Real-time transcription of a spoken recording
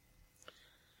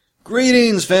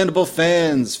Greetings, Fandible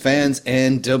fans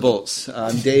and dibbles.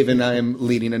 I'm Dave, and I am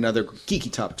leading another Geeky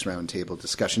Topics Roundtable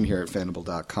discussion here at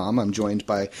Fandible.com. I'm joined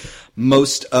by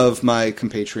most of my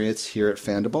compatriots here at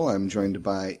Fandible. I'm joined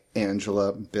by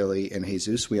Angela, Billy, and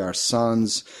Jesus. We are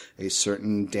sans a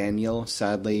certain Daniel.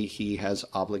 Sadly, he has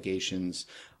obligations,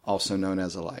 also known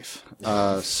as a life.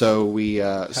 So we're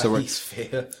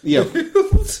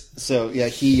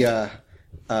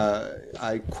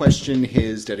I question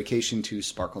his dedication to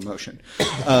Sparkle Motion.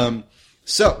 We're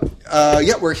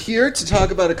here to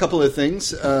talk about a couple of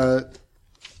things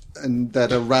and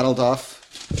that rattled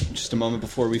off just a moment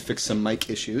before we fix some mic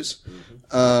issues.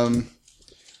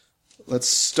 Let's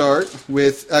start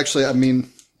with, I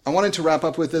wanted to wrap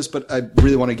up with this, but I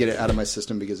really want to get it out of my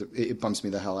system because it bumps me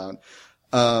the hell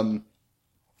out.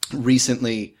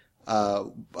 Recently, we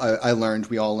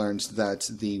all learned that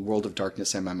the World of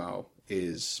Darkness MMO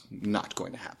is not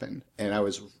going to happen. And I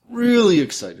was really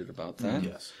excited about that.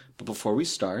 Yes. But before we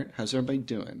start, how's everybody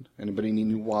doing? Anybody need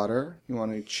any water? You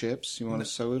want any chips? You want a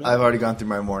soda? I've already gone through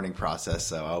my morning process,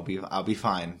 so I'll be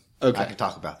fine. Okay. I can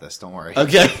talk about this, don't worry.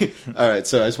 Okay. All right,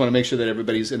 so I just want to make sure that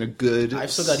everybody's in a good... I've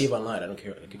still got EVE Online. I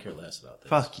could care less about this.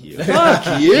 Fuck you.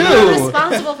 Fuck you! You're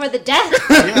responsible for the death.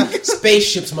 Yeah.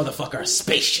 Spaceships, motherfucker.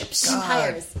 Spaceships.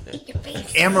 Vampires. Eat your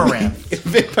face. Amaranth.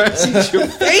 Vampires eat your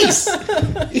face!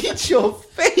 Eat your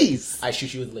face! I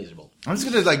shoot you with a laser bolt. I'm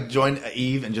just gonna join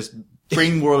Eve and just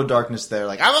bring World of Darkness there.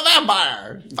 I'm a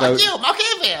vampire. Fuck you,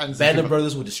 okay fans. Band of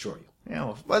Brothers will destroy you.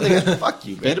 Yeah, well, fuck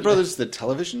you. Band of Brothers, the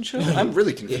television show? I'm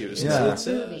really confused. Yeah. It's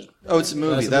a movie. Oh, it's a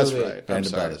movie. That's right. Band I'm of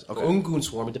sorry. Brothers. Okay. Ungoon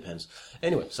Swarm, it depends.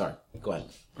 Anyway, sorry. Go ahead.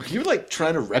 Are you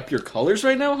trying to rep your colors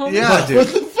right now, homie? Yeah, dude. What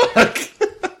the fuck?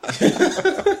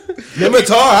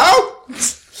 Minotaur out?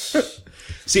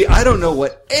 See, I don't know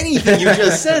what anything you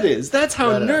just said is. That's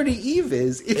how nerdy Eve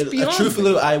is. It's beyond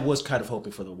Truthfully, me. I was kind of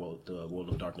hoping for the World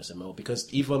of Darkness MMO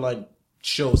because EVE Online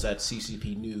shows that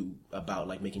CCP knew about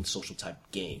making social type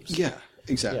games. Yeah,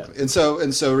 exactly. Yeah. And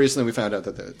so recently we found out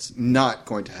that it's not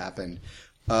going to happen.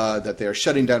 That they are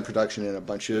shutting down production and a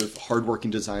bunch of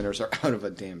hardworking designers are out of a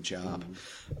damn job.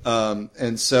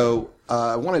 And so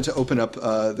I wanted to open up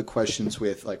the questions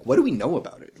with what do we know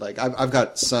about it? I've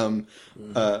got some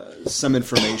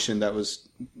information that was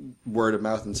word of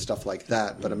mouth and stuff like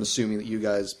that, but I'm assuming that you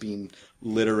guys, being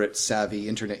literate, savvy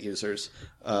internet users,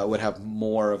 would have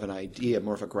more of an idea,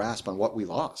 more of a grasp on what we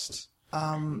lost.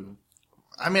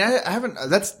 I haven't.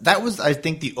 That was, I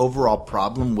think, the overall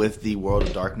problem with the World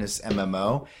of Darkness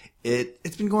MMO.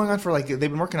 It's been going on for they've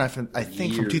been working on it, I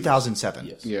think, from 2007.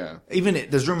 Yes. Yeah. Even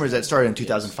there's rumors that it started in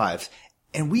 2005,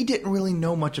 and we didn't really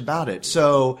know much about it.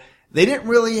 So they didn't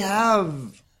really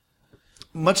have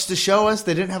much to show us.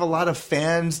 They didn't have a lot of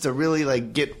fans to really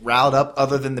get riled up,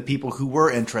 other than the people who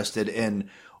were interested in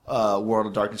World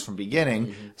of Darkness from beginning.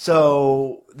 Mm-hmm.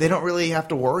 So they don't really have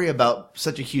to worry about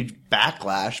such a huge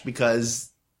backlash because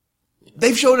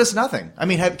they've showed us nothing.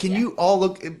 Can you all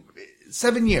look?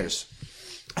 7 years.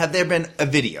 Have there been a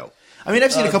video?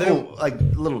 I've seen a couple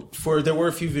little. There were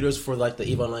a few videos for the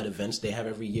EVE Online events they have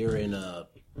every year in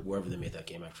wherever they made that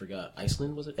game. I forgot.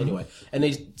 Iceland, was it? Mm-hmm. Anyway, and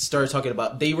they started talking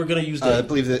about they were going to use. I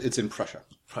believe that it's in Prussia.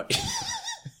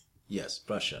 Yes,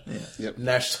 Prussia. Yeah. Yep.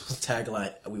 National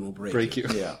tagline: "We will break you."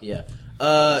 Yeah. Yeah.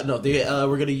 No, they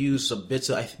were going to use some bits.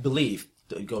 I believe.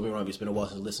 Don't get me wrong, it's been a while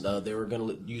since I listened. They were going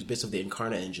to use bits of the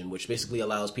Incarna engine, which basically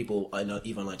allows people in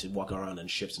EVE Online to walk around in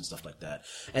ships and stuff like that.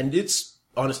 And it's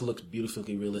honestly looks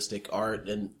beautifully realistic art.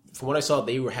 And from what I saw,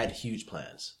 they had huge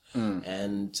plans.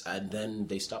 And then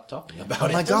they stopped talking about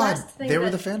it. Oh my God, they were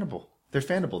the Fandible. They're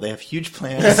Fandible. They have huge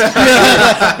plans.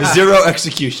 Zero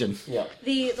execution. Yeah.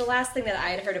 The last thing that I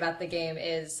had heard about the game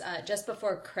is just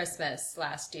before Christmas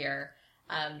last year,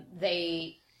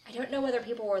 I don't know whether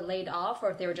people were laid off or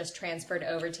if they were just transferred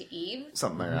over to EVE.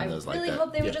 Something around those I really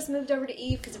hope they were just moved over to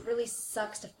EVE because it really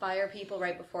sucks to fire people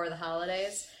right before the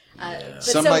holidays.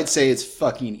 Some might say it's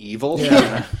fucking evil.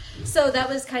 Yeah. So that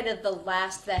was kind of the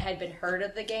last that had been heard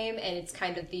of the game, and it's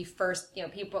kind of the first,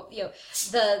 people,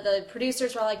 the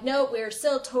producers were like, no, we're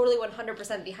still totally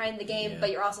 100% behind the game, but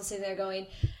you're also sitting there going,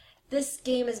 this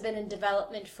game has been in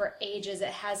development for ages.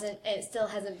 It still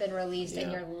hasn't been released,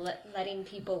 and you're letting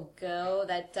people go.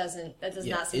 That does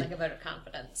not seem like a vote of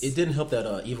confidence. It didn't help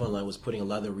that EVE Online was putting a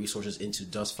lot of their resources into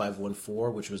Dust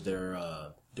 514, which was their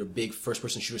big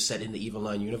first-person shooter set in the EVE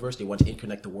Online universe. They wanted to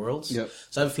interconnect the worlds. Yep.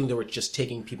 So I have a feeling they were just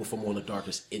taking people from World of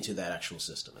Darkness into that actual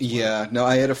system. Yeah. No,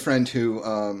 I had a friend who,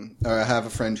 I have a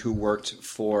friend who worked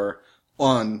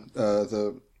on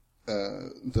the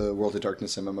World of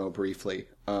Darkness MMO briefly,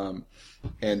 and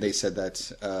they said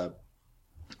that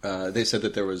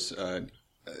there was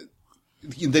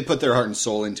they put their heart and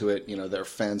soul into it. You know, they're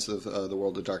fans of the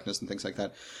World of Darkness and things like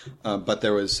that. But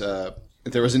there was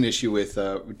an issue with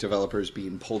developers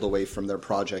being pulled away from their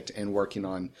project and working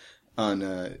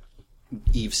on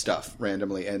Eve stuff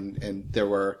randomly, and there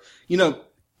were, you know,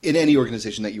 in any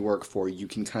organization that you work for, you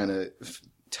can kind of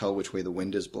tell which way the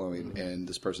wind is blowing. And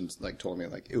this person like told me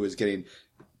like it was getting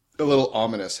a little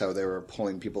ominous how they were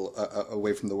pulling people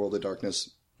away from the World of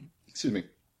Darkness. Excuse me,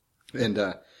 and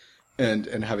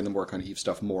having them work on Eve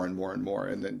stuff more and more and more.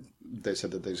 And then they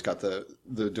said that they just got the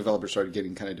developers started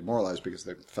getting kind of demoralized because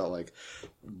they felt like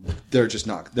they're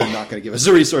not going to give us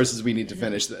the resources we need to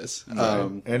finish this.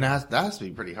 And that has to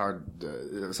be pretty hard.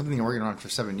 Something you're working on for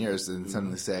 7 years and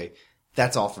suddenly say,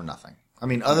 that's all for nothing. I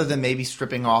mean, other than maybe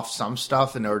stripping off some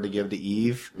stuff in order to give to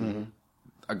Eve,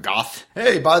 a goth.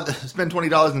 Hey, spend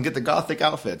 $20 and get the gothic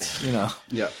outfits. You know,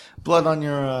 Yeah. blood on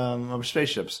your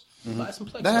spaceships. Buy some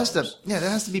Plex That has dollars. that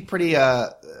has to be pretty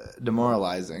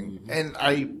demoralizing. And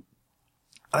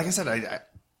like I said,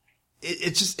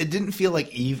 it didn't feel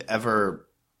like Eve ever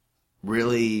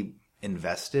really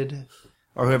invested,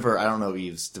 or whoever, I don't know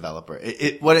Eve's developer.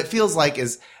 What it feels like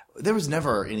is there was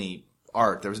never any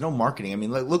art. There was no marketing. I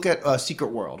mean, look at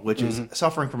Secret World, which is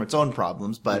suffering from its own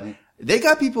problems, but they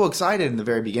got people excited in the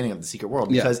very beginning of the Secret World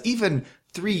because even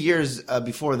 3 years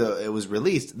before it was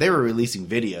released, they were releasing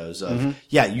videos of,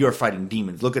 you're fighting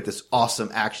demons. Look at this awesome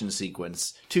action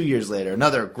sequence. 2 years later,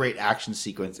 another great action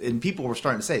sequence. And people were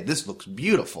starting to say, this looks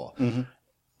beautiful.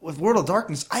 With World of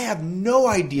Darkness, I have no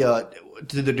idea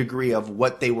to the degree of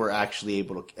what they were actually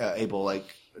able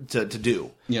to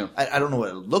do. Yeah. I don't know what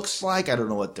it looks like. I don't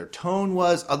know what their tone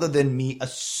was, other than me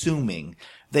assuming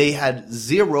they had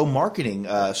zero marketing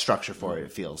structure for it,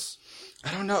 it feels.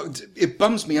 I don't know. It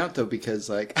bums me out though because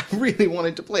like I really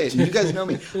wanted to play it. And you guys know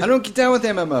me. I don't get down with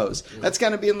MMOs. That's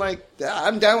kind of being like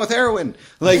I'm down with heroin.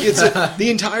 Like it's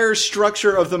the entire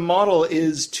structure of the model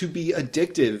is to be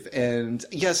addictive and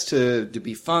yes to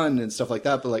be fun and stuff like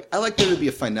that. But like I like there to be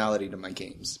a finality to my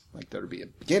games. Like there to be a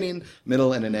beginning,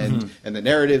 middle, and an end, and the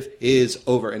narrative is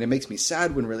over. And it makes me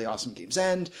sad when really awesome games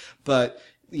end. But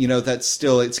you know that's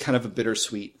still it's kind of a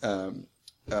bittersweet.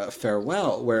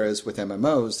 Farewell. Whereas with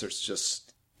MMOs,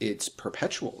 it's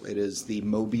perpetual. It is the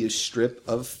Mobius strip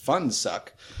of fun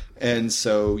suck. And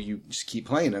so you just keep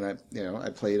playing. And I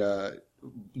played,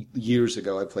 years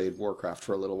ago, I played Warcraft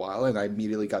for a little while and I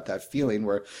immediately got that feeling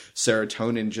where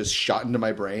serotonin just shot into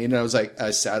my brain. And I was like,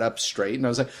 I sat up straight and I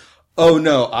was like, oh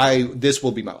no, this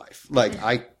will be my life. Like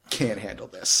I can't handle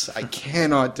this. I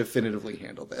cannot definitively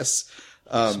handle this.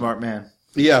 Smart man.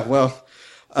 Yeah, well,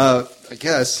 I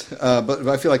guess, but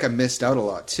I feel like I missed out a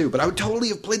lot too. But I would totally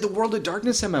have played the World of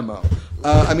Darkness MMO.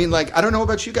 I mean, like, I don't know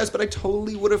about you guys, but I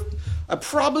probably would have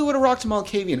rocked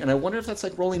Malkavian, and I wonder if that's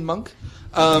like Rolling Monk.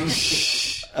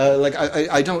 Like,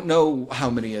 I don't know how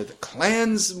many of the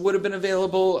clans would have been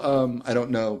available. I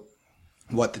don't know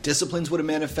what the disciplines would have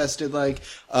manifested like.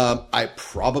 I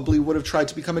probably would have tried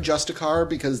to become a Justicar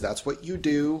because that's what you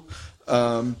do.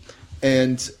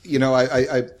 And you know,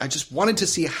 I just wanted to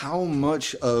see how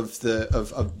much of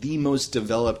the most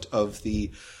developed of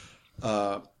the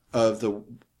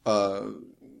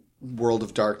World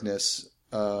of Darkness,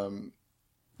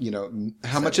 you know,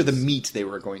 how much of the meat they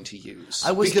were going to use.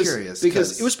 I was curious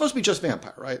because it was supposed to be just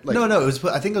vampire, right? Like, No.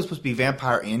 I think it was supposed to be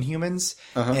vampire and humans,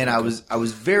 and I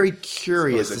was very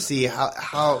curious to see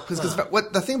how because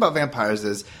what the thing about vampires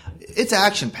is it's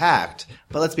action packed.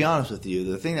 But let's be honest with you,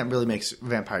 the thing that really makes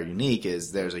Vampire unique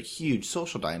is there's a huge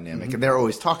social dynamic, and they're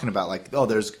always talking about like,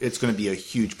 it's going to be a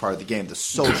huge part of the game, the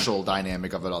social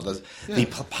dynamic of it all,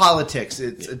 the politics,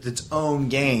 it's its own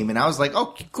game, and I was like,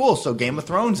 oh, cool, so Game of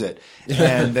Thrones it,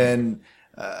 and then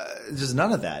just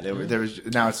none of that.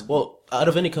 Out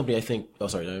of any company, I think. Oh,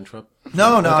 sorry, did I interrupt?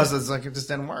 No, I was like, it just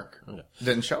didn't work. Okay. It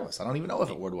didn't show us. I don't even know if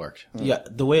it would work. Yeah,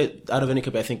 the way out of any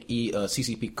company, I think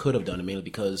CCP could have done it mainly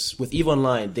because with EVE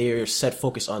Online, they're set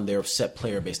focus on their set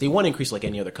player base. They want to increase like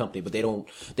any other company, but they won't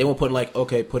put in like,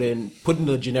 okay, put in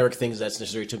the generic things that's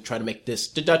necessary to try to make this.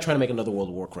 They're not trying to make another World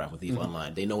of Warcraft with EVE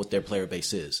Online. They know what their player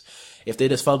base is. If they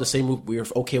just followed the same move, we're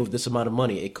okay with this amount of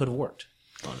money, it could have worked.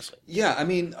 Honestly. Yeah, I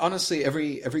mean, honestly,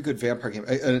 every good vampire game.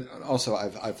 And also,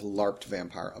 I've LARPed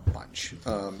Vampire a bunch,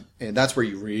 and that's where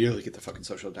you really get the fucking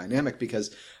social dynamic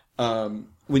because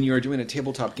when you are doing a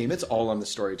tabletop game, it's all on the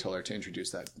storyteller to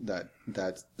introduce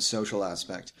that social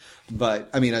aspect. But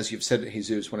I mean, as you've said,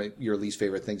 Jesus, one of your least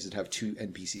favorite things is to have two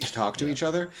NPCs talk to each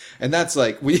other, and that's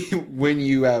like when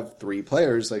you have three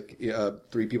players, like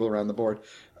three people around the board,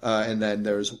 and then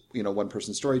there's one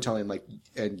person storytelling, like,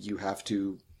 and you have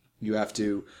to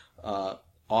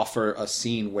offer a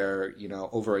scene where,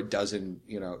 over a dozen,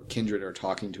 kindred are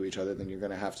talking to each other, then you're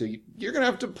going to have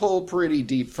to pull pretty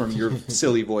deep from your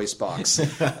silly voice box.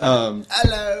 Hello.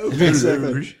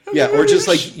 Exactly. Yeah, or just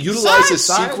like utilize a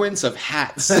sequence of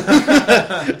hats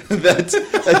that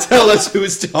tell us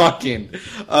who's talking.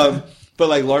 But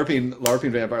like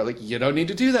LARPing Vampire, like you don't need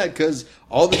to do that because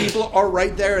all the people are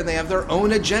right there and they have their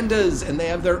own agendas and they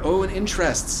have their own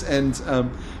interests and so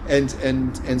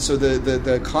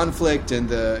the conflict and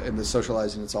the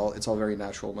socializing it's all very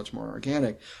natural, much more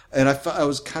organic. And I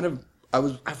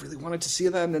really wanted to see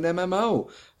that in an MMO,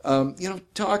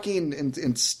 talking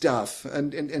and stuff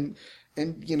and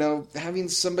having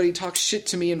somebody talk shit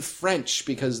to me in French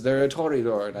because they're a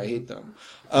Toreador and I hate them.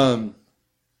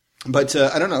 But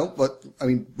I don't know. What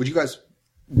would you guys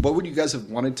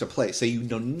have wanted to play? Say you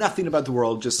know nothing about the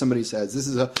world, just somebody says this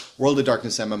is a World of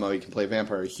Darkness MMO. You can play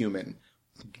vampire or human.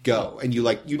 Go and you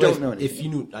don't know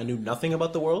anything. If I knew nothing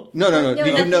about the world. No.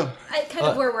 You know. Kind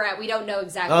of where we're at. We don't know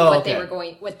exactly what they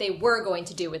were going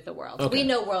to do with the world. Okay. We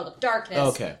know World of Darkness.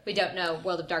 Okay. We don't know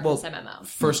World of Darkness MMO.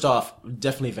 First off,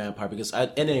 definitely vampire because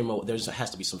in any MMO there has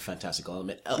to be some fantastical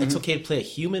element. It's okay to play a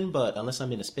human, but unless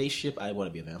I'm in a spaceship, I want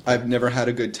to be a vampire. I've never had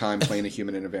a good time playing a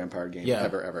human in a vampire game. Yeah.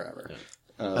 Ever. Yeah.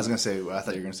 I was gonna say. I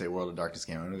thought you were gonna say World of Darkness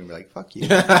game. I'm gonna be like, "Fuck you."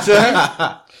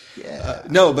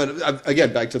 No, but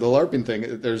again, back to the LARPing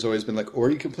thing. There's always been like,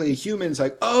 or you can play a human. It's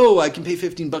like, oh, I can pay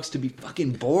 $15 to be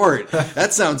fucking bored.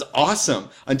 That sounds awesome.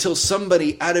 Until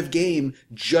somebody out of game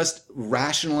just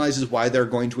rationalizes why they're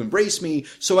going to embrace me,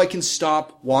 so I can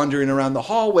stop wandering around the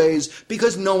hallways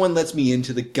because no one lets me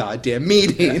into the goddamn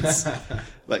meetings.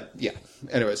 Like, yeah.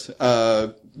 Anyways,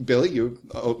 Billy,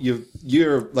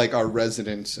 you're like our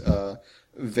resident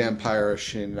vampire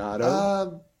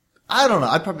aficionado. I don't know.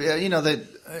 I probably, that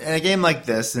in a game like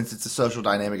this, since it's a social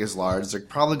dynamic is large, they're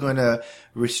probably going to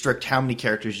restrict how many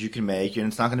characters you can make. And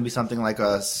it's not going to be something like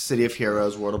a City of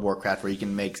Heroes, World of Warcraft, where you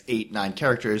can make 8, 9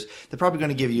 characters. They're probably going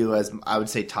to give you, as I would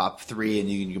say, top 3, and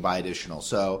you can buy additional.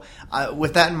 So,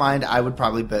 with that in mind, I would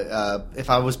probably, if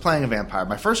I was playing a vampire,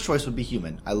 my first choice would be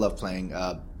human. I love playing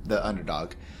the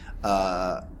underdog.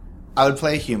 I would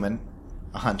play a human,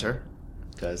 a hunter,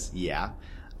 because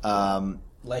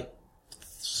like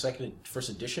first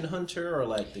edition hunter or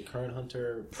like the current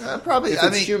hunter? Probably. If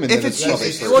it's human, if then it's it's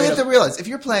probably human, well, you have to realize if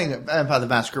you're playing the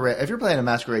Masquerade, if you're playing a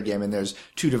Masquerade game and there's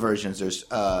 2 diversions, there's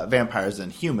vampires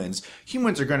and humans.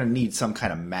 Humans are going to need some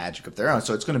kind of magic of their own,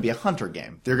 so it's going to be a hunter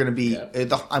game. They're going to be.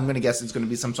 I'm going to guess it's going to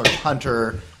be some sort of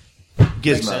hunter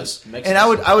gizmos. Makes and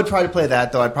sense. I would try to play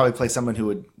that, though. I'd probably play someone who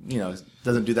would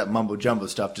doesn't do that mumbo jumbo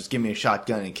stuff. Just give me a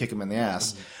shotgun and kick him in the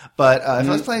ass. Mm-hmm. But if I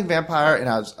was playing vampire and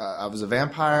I was a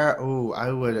vampire,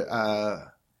 I would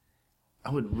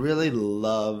really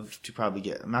love to probably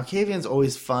get Malkavian's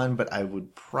always fun, but I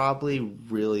would probably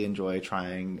really enjoy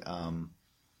trying. I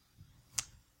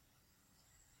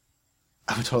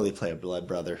would totally play a blood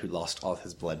brother who lost all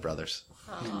his blood brothers.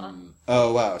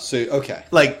 Oh wow! So okay,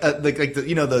 like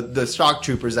the shock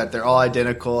troopers that they're all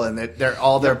identical and that they're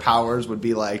all their powers would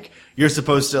be like you're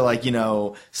supposed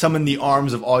to summon the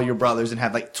arms of all your brothers and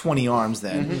have like 20 arms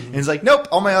then. Mm-hmm. And it's like nope,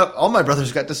 all my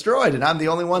brothers got destroyed and I'm the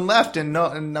only one left and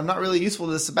I'm not really useful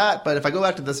to the Sabbat. But if I go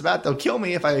back to the Sabbat, they'll kill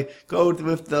me. If I go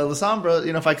with the Lasombra,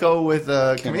 if I go with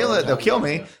Camilla, they'll kill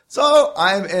me. Yeah. So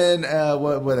I'm in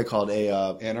what are they called?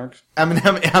 Anarch. I'm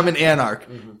an Anarch.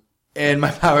 Mm-hmm. And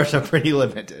my powers are pretty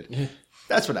limited.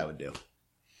 That's what I would do.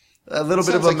 A little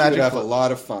bit of a magic. You would have a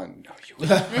lot of fun. No, you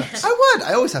would. I would.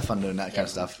 I always have fun doing that kind of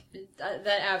stuff.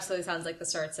 That absolutely sounds like the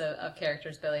sorts of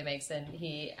characters Billy makes, and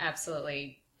he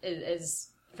absolutely is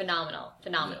phenomenal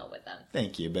with them.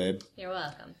 Thank you, babe. You're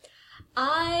welcome.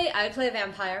 I would play a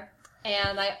vampire,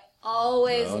 and I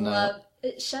always love.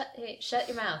 Shut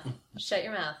your mouth. Shut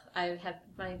your mouth. I have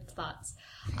my thoughts.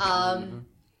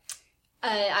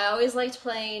 I always liked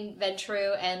playing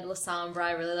Ventrue and Lasombra.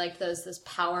 I really liked those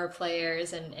power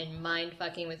players and mind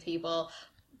fucking with people.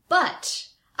 But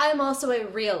I'm also a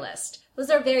realist. Those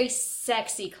are very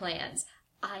sexy clans.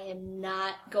 I am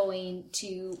not going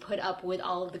to put up with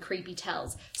all of the creepy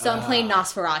tells. So I'm playing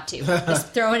Nosferatu.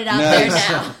 Just throwing it out there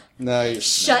now. Nice.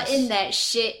 Shutting that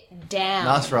shit down.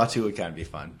 Nosferatu would kind of be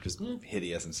fun. Just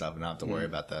hideous and stuff and not have to worry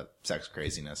about the sex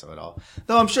craziness of it all.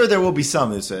 Though I'm sure there will be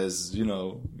some who says,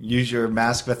 use your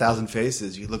mask of 1,000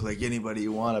 faces. You look like anybody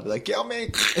you want. I'd be like, kill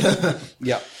me.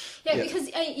 Yeah. Yeah, because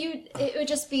it would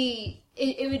just be...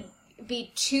 It would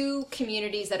be 2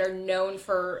 communities that are known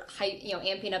for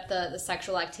amping up the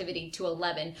sexual activity to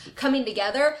 11 coming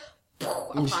together.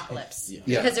 apocalypse.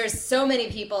 Yeah. Because there's so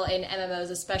many people in MMOs,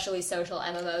 especially social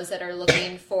MMOs, that are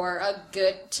looking for a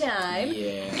good time.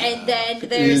 Yeah. And then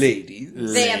there's Ladies.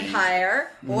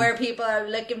 Vampire, where people are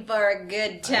looking for a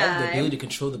good I have the time. ability to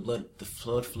control the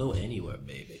blood flow anywhere,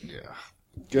 baby. Yeah.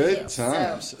 Good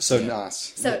times. So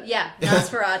Nas. So yeah,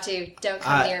 Nosferatu, don't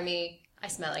come near me. I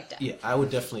smell like death. Yeah, I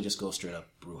would definitely just go straight up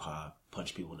Bruja,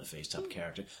 punch people in the face type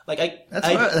character.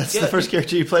 That's the first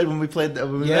character you played when we played.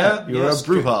 When we met. You were a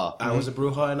Bruja. I was a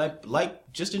Bruja, and I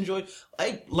enjoyed.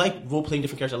 I like role playing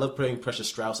different characters. I love playing Precious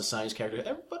Strauss, a science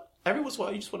character. But every once in a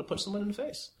while, you just want to punch someone in the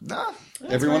face. Nah.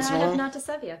 Every once in a while. Not to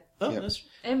Sevia Oh, that's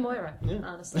and Moira,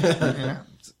 honestly.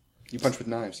 You punch with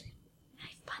knives.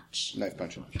 Punch. Knife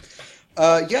punching.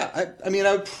 I mean,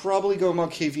 I would probably go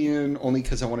Malkavian only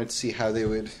because I wanted to see how they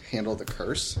would handle the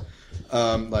curse.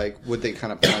 Would they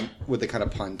kind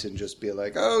of punt and just be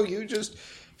like, "Oh, you just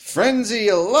frenzy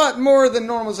a lot more than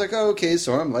normal." It's like, "Oh, okay,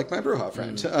 so I'm like my Bruja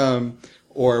friend."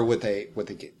 Or would they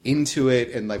get into it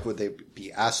and would they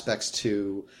be aspects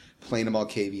to playing a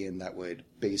Malkavian that would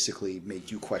basically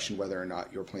make you question whether or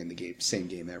not you're playing the same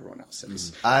game that everyone else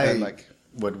is?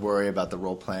 Would worry about the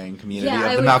role-playing community Yeah,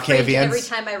 I of the would cringe Malkavians. every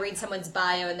time I read someone's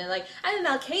bio and they're like, "I'm a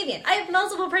Malkavian. I have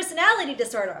multiple personality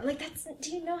disorder." I'm like,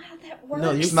 do you know how that works?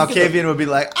 No, Malkavian would be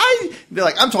like,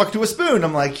 I'm talking to a spoon.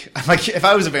 I'm like, if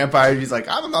I was a vampire, he's like,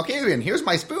 I'm a Malkavian. Here's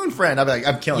my spoon friend. I'd be like,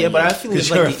 I'm killing you. Yeah, but I feel it's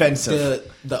you're like offensive.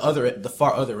 the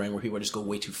far other end where people just go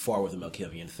way too far with the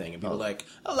Malkavian thing, and people are like,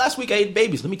 "Oh, last week I ate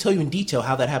babies. Let me tell you in detail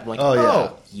how that happened."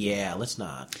 Like, yeah, let's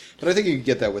not. But I think you could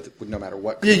get that with no matter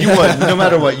what. Yeah, you would. No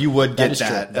matter what, you would get is true.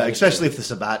 that. That is Especially if the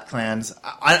Sabbat clans.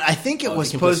 I think it was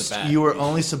if you can play supposed. Sabbat. You were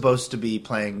only supposed to be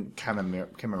playing Camarilla.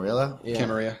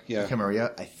 Camarilla, yeah.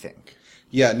 Camarilla, I think.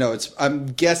 Yeah, no, I'm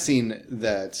guessing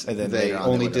that And then they later on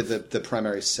only they did the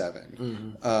primary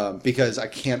 7. Because I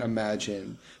can't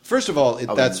imagine. First of all,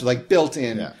 that's built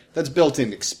in. Yeah. That's built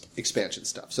in expansion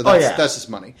stuff. So that's just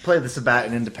money. Play the Sabbat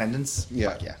in Independence. Yeah,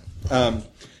 Fuck yeah.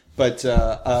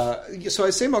 So I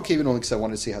say Malkavian only because I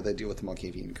wanted to see how they deal with the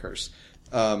Malkavian curse.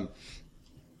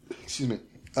 Excuse me.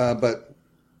 But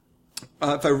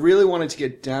if I really wanted to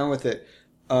get down with it,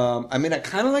 I mean, I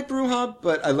kind of like Bruja,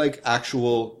 but I like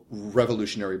actual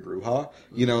revolutionary Bruja.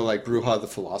 You know, like Bruja the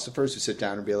philosophers who sit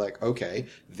down and be like, okay,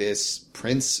 this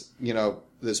Prince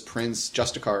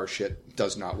Justicar shit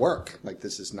does not work. Like,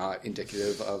 this is not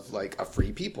indicative of, like, a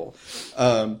free people.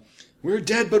 We're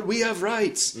dead, but we have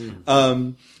rights.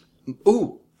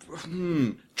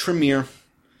 Tremere.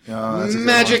 That's a good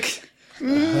Magic.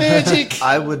 Magic.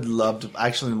 I would love to.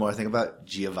 Actually, the more I think about it,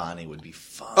 Giovanni would be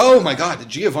fun. Oh my god, the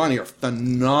Giovanni are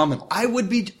phenomenal. I would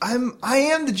be. I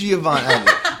am the Giovanni.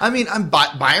 I mean,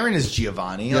 Byron is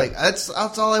Giovanni. Yeah. Like that's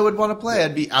all I would want to play.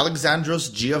 I'd be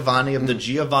Alexandros Giovanni of the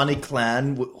Giovanni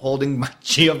clan, holding my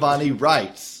Giovanni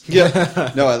rights.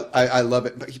 Yeah. No, I love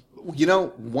it. But you know,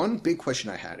 one big question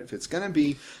I had: if it's gonna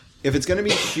be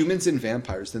humans and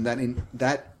vampires, then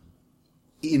that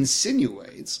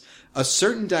insinuates a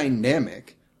certain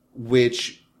dynamic,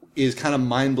 which is kind of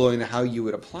mind-blowing to how you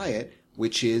would apply it,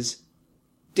 which is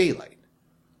daylight.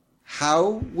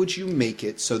 How would you make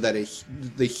it so that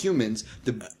the humans,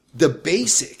 the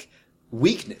basic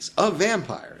weakness of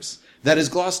vampires that is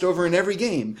glossed over in every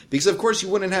game, because of course you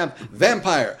wouldn't have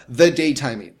vampire, the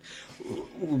daytiming.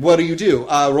 What do?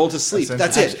 Roll to sleep.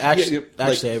 That's it. Actually, I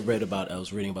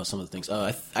was reading about some of the things.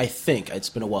 I think it's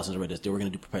been a while since I read this. They were going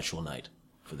to do Perpetual Night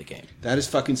for the game. That is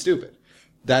fucking stupid.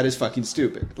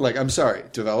 Like, I'm sorry,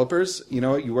 developers. You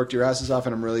know what? You worked your asses off,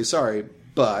 and I'm really sorry.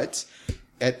 But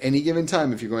at any given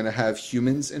time, if you're going to have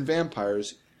humans and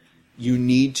vampires, you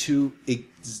need to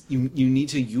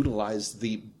utilize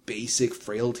the basic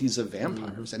frailties of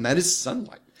vampires, and that is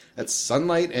sunlight. That's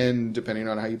sunlight, and depending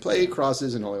on how you play,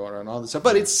 crosses and holy water and all this stuff.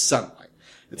 But it's sunlight.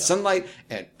 It's sunlight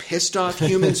and pissed off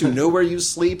humans who know where you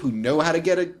sleep, who know how to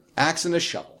get an axe and a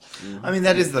shovel. I mean,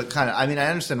 that is the kind of. I mean, I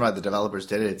understand why the developers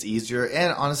did it. It's easier,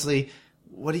 and honestly,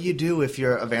 what do you do if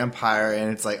you're a vampire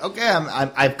and it's like, okay,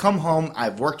 I've come home,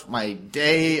 I've worked my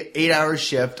day 8-hour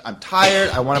shift, I'm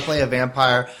tired, I want to play a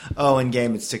vampire. Oh, in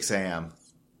game it's 6 a.m.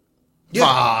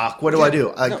 Yeah. Fuck, what do I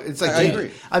do? Like, No, it's like I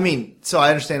agree. I mean, so I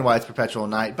understand why it's perpetual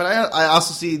night, but I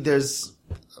also see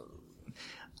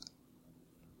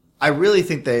I really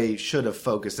think they should have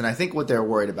focused, and I think what they're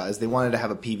worried about is they wanted to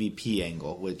have a PvP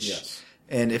angle, which. Yes.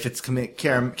 And if it's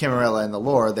Camarilla in the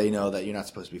lore, they know that you're not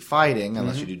supposed to be fighting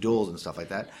unless you do duels and stuff like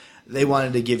that. They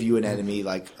wanted to give you an enemy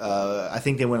like I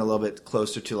think they went a little bit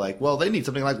closer to like, well, they need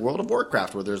something like World of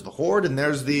Warcraft where there's the Horde and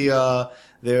there's the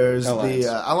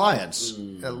Alliance,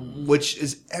 which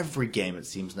is every game it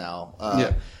seems now.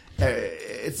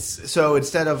 It's so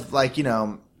instead of like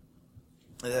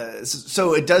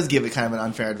So it does give it kind of an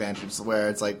unfair advantage where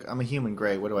it's like, I'm a human,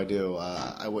 great. What do I do?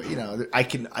 I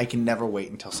can never wait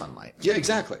until sunlight. Yeah,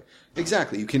 exactly.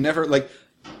 You can never, like,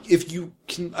 if you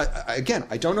can, again,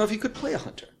 I don't know if you could play a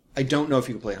hunter.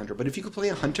 But if you could play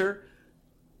a hunter,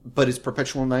 but it's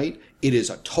perpetual night, it is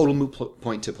a total moot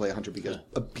point to play a hunter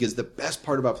because the best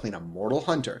part about playing a mortal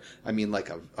hunter, I mean like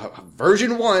a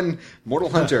version 1 mortal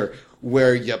hunter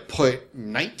where you put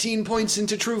 19 points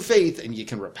into true faith and you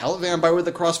can repel a vampire with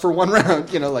a cross for 1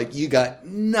 round, like you got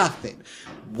nothing.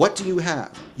 What do you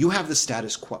have? You have the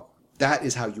status quo. That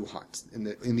is how you hunt. In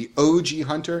the OG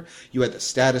Hunter, you had the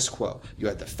status quo. You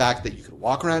had the fact that you could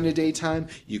walk around in daytime.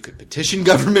 You could petition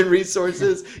government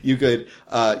resources. You could,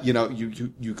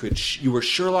 you were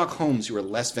Sherlock Holmes. You were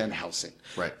Les Van Helsing.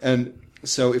 Right. And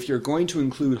so if you're going to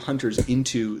include hunters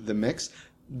into the mix,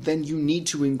 then you need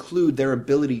to include their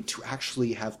ability to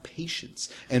actually have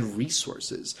patience and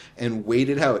resources and wait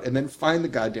it out and then find the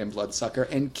goddamn bloodsucker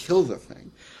and kill the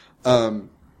thing.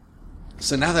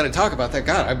 So now that I talk about that,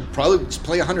 God, I'd probably just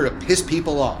play a hunter to piss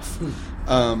people off.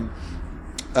 That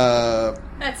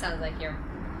sounds like your...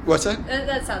 What's that?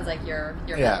 That sounds like your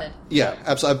method. Yeah,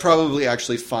 absolutely. I'd probably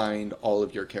actually find all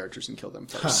of your characters and kill them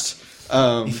first.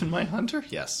 Even my hunter?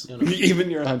 Yes.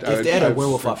 Even your hunter. If they had a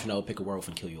werewolf option, I would pick a werewolf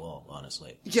and kill you all,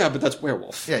 honestly. Yeah, but that's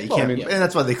werewolf. Yeah, you can't. And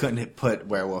that's why they couldn't put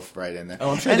werewolf right in there. Oh,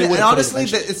 I'm sure and they would. And honestly,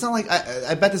 it's not like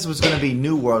I bet this was going to be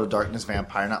New World of Darkness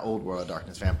Vampire, not Old World of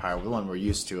Darkness Vampire, the one we're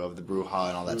used to of the Brujah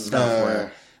and all that stuff.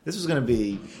 Where this was going to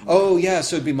be. Oh yeah,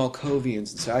 so it'd be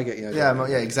Malkovians and so I get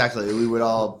yeah, exactly. We would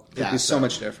all. It'd be so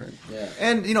much different. Yeah,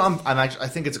 and I'm actually I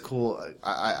think it's a cool.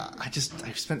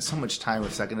 I've spent so much time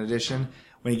with Second Edition.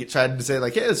 When you tried to say,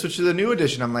 like, hey, let's switch to the new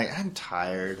edition, I'm like, I'm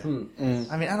tired. I mean,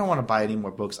 I don't want to buy any more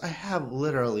books. I have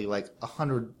literally,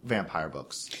 100 vampire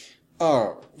books.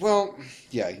 Oh, well,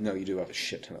 yeah, you do have a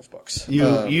shit ton of books. You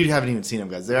haven't even seen them,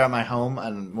 guys. They're at my home,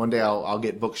 and one day I'll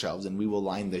get bookshelves, and we will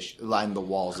line the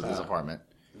walls of this apartment.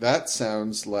 That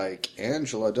sounds like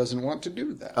Angela doesn't want to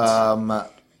do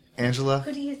that. Angela?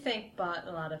 Who do you think bought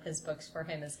a lot of his books for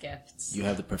him as gifts? you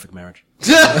have the perfect marriage.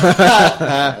 She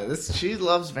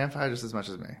loves vampire just as much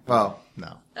as me. Well,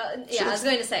 no. Yeah, I was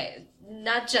going to say,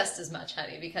 not just as much,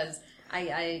 honey, because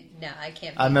I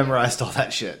can't. I memorized all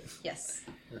that shit. Yes.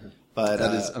 But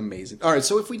that is amazing. All right,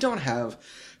 so if we don't have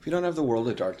the World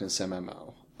of Darkness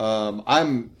MMO,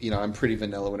 I'm pretty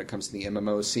vanilla when it comes to the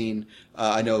MMO scene.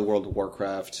 I know World of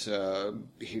Warcraft,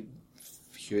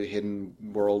 Hidden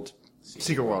World.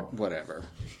 Secret World. Whatever.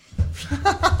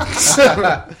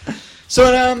 So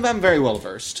I'm very well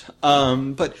versed.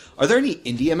 But are there any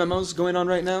indie MMOs going on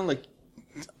right now? Like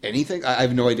anything? I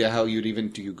have no idea how you'd even...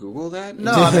 Do you Google that?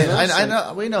 No, I mean, I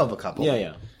know, we know of a couple.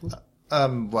 Yeah.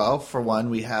 Well, for one,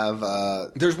 we have...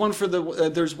 There's one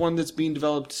there's one that's being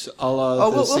developed a la...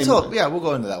 we'll go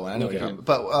into that one. I know what you're talking about.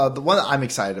 But the one that I'm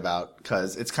excited about,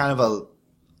 because it's kind of a...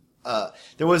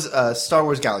 there was Star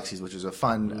Wars Galaxies, which was a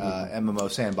fun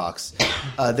MMO sandbox.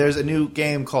 There's a new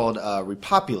game called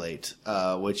Repopulate,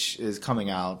 which is coming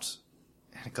out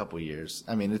in a couple years.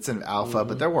 I mean, it's an alpha,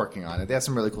 but they're working on it. They have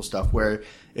some really cool stuff where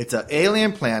it's an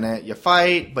alien planet, you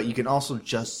fight, but you can also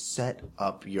just set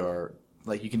up your...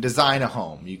 Like, you can design a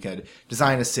home, you can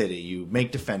design a city, you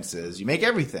make defenses, you make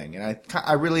everything. And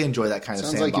I really enjoy that kind of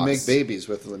sandbox. Sounds like you make babies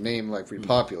with a name like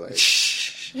Repopulate.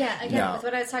 Yeah, again, with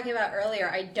what I was talking about earlier,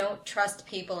 I don't trust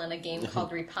people in a game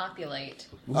called Repopulate.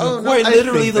 We're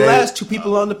literally the last 2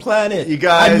 people on the planet. You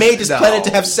guys... I made this planet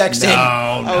to have sex in.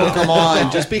 Oh, come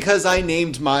on. Just because I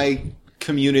named my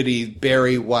community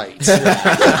Barry White.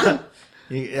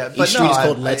 Yeah, but Each street is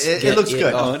called Let's it Get looks It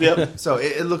good. On. Yep. So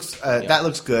it looks that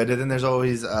looks good, and then there's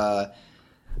always WildStar,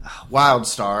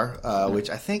 which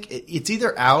I think it's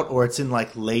either out or it's in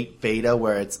late beta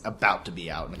where it's about to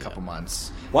be out in a couple months.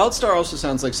 WildStar also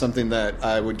sounds like something that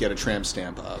I would get a tramp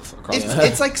stamp of.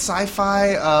 It's like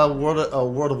sci-fi World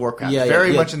of Warcraft,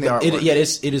 very much in the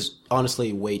artwork. It is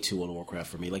honestly way too World of Warcraft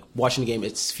for me. Like watching the game,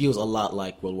 it feels a lot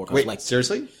like World of Warcraft. Wait,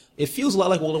 seriously? It feels a lot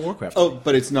like World of Warcraft. Oh,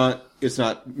 but it's not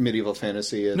medieval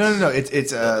fantasy. It's... No. It's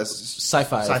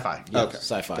sci-fi. Sci-fi. Yeah, okay.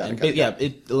 Sci-fi. Got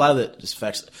it. A lot of it is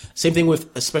facts. Same thing with,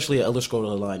 especially Elder Scrolls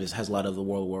Online, has a lot of the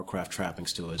World of Warcraft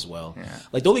trappings to it as well. Yeah.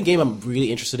 Like the only game I'm really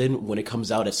interested in when it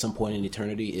comes out at some point in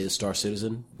eternity is Star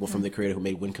Citizen, from the creator who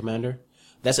made Wind Commander.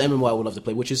 That's an MMO I would love to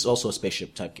play, which is also a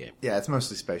spaceship type game. Yeah, it's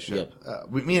mostly spaceship.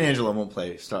 Yep. Me and Angela won't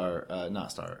play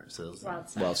WildStar,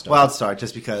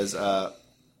 just because fuck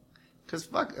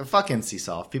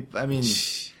NCSoft. People, I mean,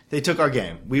 they took our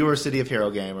game. We were City of Hero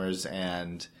gamers,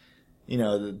 and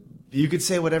you could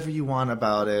say whatever you want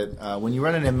about it. When you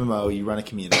run an MMO, you run a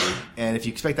community, and if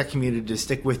you expect that community to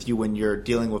stick with you when you're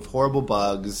dealing with horrible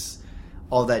bugs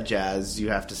all that jazz, you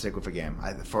have to stick with a game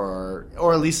or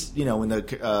at least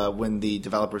when the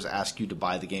developers ask you to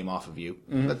buy the game off of you,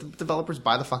 let the developers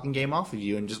buy the fucking game off of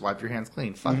you and just wipe your hands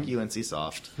clean. Fuck you,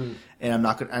 NCSoft. And I'm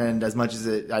not gonna. And as much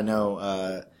as I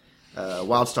know.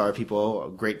 WildStar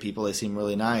people, great people. They seem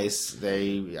really nice.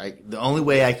 The only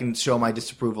way I can show my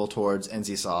disapproval towards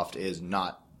NCSoft is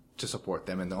not to support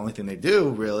them, and the only thing they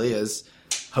do really is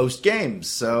host games.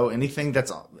 So anything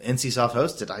that's NCSoft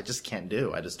hosted, I just can't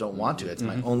do. I just don't want to. It's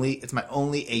my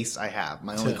only ace I have,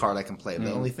 my only card I can play,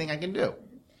 the only thing I can do.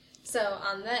 So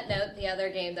on that note, the other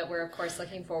game that we're of course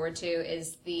looking forward to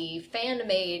is the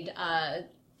fan-made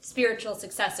spiritual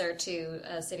successor to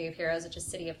City of Heroes, which is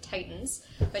City of Titans,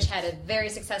 which had a very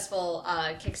successful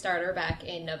Kickstarter back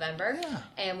in November,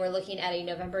 and we're looking at a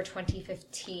November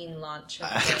 2015 launch of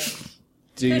the game.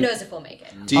 Who knows if we'll make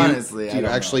it? Do you, Honestly, do you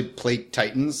actually play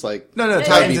Titans? Like No.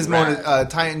 Titans is more.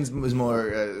 Titans was more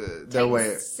their way.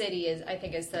 Titans City is, I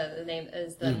think, is the name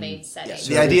is the main setting.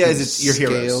 The idea is it's your Scale.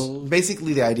 heroes.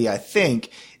 Basically, the idea I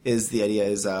think is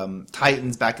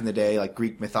Titans back in the day, like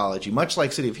Greek mythology, much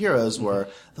like City of Heroes, where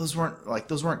those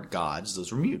weren't gods,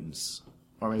 those were mutants.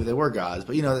 Or maybe they were gods,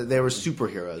 but they were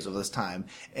superheroes of this time.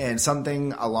 And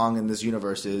something along in this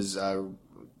universe is,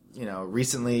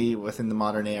 recently within the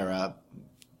modern era,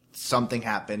 something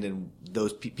happened and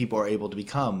those people are able to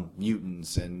become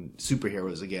mutants and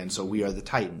superheroes again. So we are the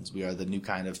Titans. We are the new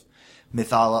kind of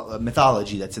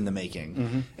mythology that's in the making.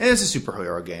 And it's a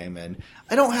superhero game, and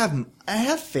I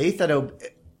have faith that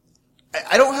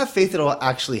I don't have faith it'll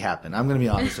actually happen. I'm going to be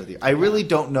honest with you. I really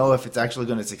don't know if it's actually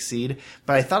going to succeed,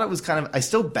 but I thought it was I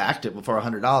still backed it for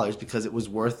 $100 because it was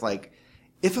worth,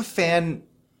 if a fan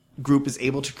group is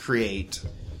able to create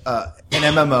an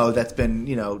MMO that's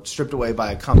been, stripped away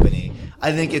by a company,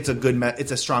 I think it's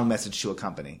it's a strong message to a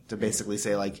company to basically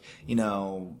say,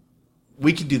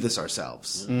 we can do this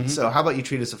ourselves. So how about you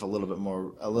treat us with a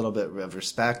little bit of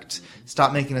respect?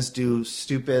 Stop making us do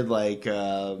stupid,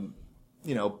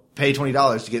 pay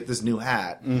 $20 to get this new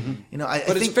hat. I but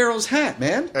think it's Pharaoh's hat,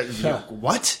 man.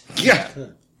 what? Yeah.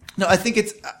 No, I think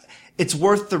it's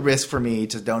worth the risk for me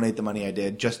to donate the money I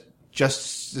did just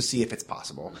to see if it's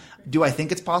possible. Do I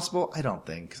think it's possible? I don't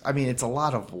think. I mean, it's a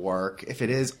lot of work. If it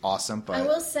is, awesome. But I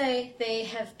will say they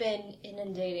have been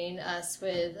inundating us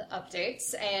with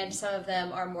updates, and some of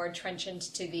them are more trenchant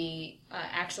to the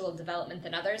actual development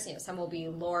than others. Some will be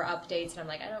lore updates, and I'm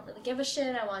like, I don't really give a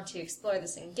shit. I want to explore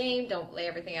this in game. Don't lay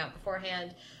everything out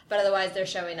beforehand. But otherwise, they're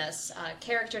showing us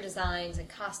character designs and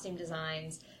costume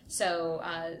designs. So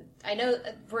I know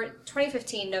November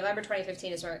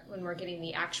 2015 is when we're getting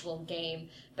the actual game,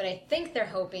 but I think they're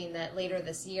hoping that later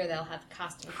this year they'll have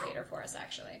costume creator for us,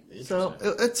 actually. So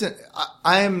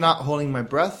I am not holding my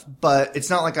breath, but it's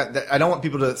not like I don't want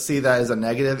people to see that as a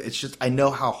negative. It's just I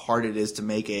know how hard it is to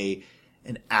make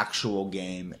an actual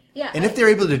game. Yeah, and if they're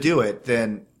able to do it,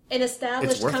 then an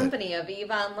established worth company of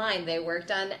EVE Online, they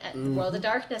worked on World of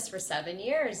Darkness for 7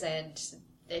 years, and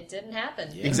it didn't happen.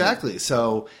 Yeah. Exactly.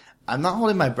 So I'm not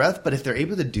holding my breath, but if they're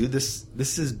able to do this,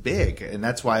 this is big. And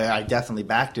that's why I definitely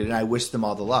backed it, and I wish them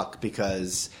all the luck,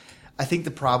 because I think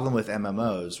the problem with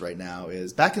MMOs right now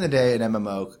is, back in the day, an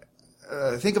MMO,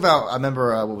 I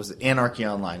remember, what was it, Anarchy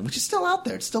Online, which is still out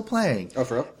there. It's still playing. Oh,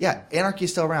 for real? Yeah, Anarchy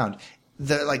is still around.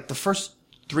 The first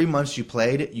 3 months you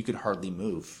played, you could hardly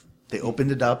move. They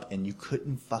opened it up, and you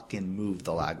couldn't fucking move.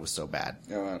 The lag was so bad.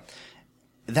 Oh, wow.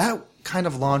 That kind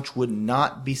of launch would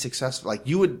not be successful.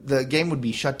 The game would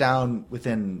be shut down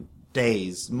within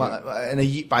days,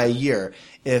 by a year,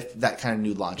 if that kind of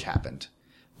new launch happened.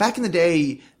 Back in the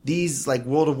day, these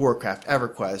World of Warcraft,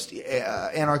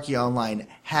 EverQuest, Anarchy Online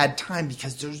had time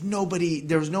because there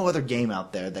was no other game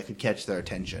out there that could catch their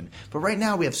attention. But right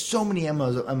now we have so many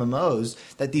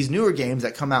MMOs that these newer games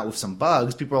that come out with some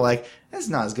bugs, people are like, that's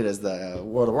not as good as the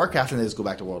World of Warcraft, and they just go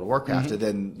back to World of Warcraft, and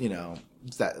then,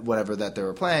 that whatever that they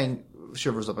were playing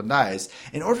shivers up and dies.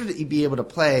 In order to be able to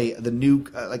play the new,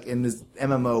 in this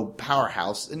MMO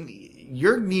powerhouse, and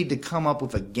you need to come up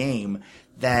with a game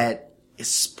that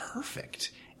is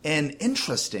perfect and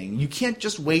interesting. You can't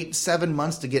just wait 7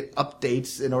 months to get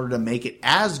updates in order to make it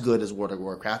as good as World of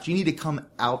Warcraft. You need to come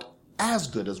out as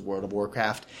good as World of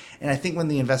Warcraft. And I think when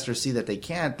the investors see that they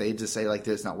can't, they just say,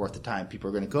 it's not worth the time. People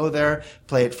are going to go there,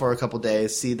 play it for a couple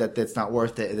days, see that it's not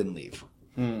worth it, and then leave.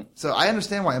 So I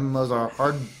understand why MMOs are a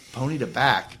hard pony to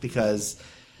back, because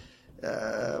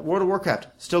World of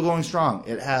Warcraft, still going strong.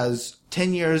 It has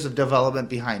 10 years of development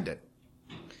behind it.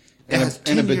 And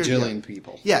a bajillion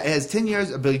people. Yeah, it has 10 years,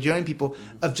 a bajillion people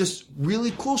of just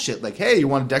really cool shit. Hey, you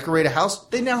want to decorate a house?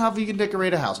 They now have you can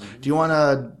decorate a house. Do you want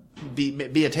to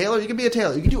be a tailor. You can be a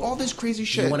tailor. You can do all this crazy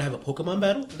shit. You want to have a Pokemon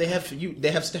battle? They have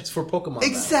stats for Pokemon.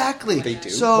 Exactly. They do.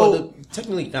 So Well,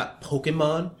 technically not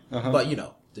Pokemon, but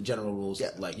the general rules.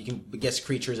 Like you can guess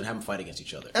creatures and have them fight against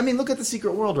each other. I mean, look at the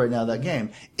Secret World right now. That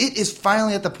game. It is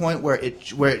finally at the point where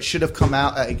it should have come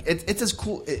out. It's as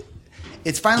cool.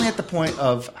 It's finally at the point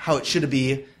of how it should have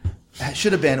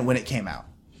been when it came out.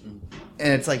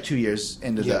 And it's like 2 years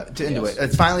into it.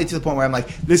 It's finally to the point where I'm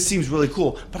like, this seems really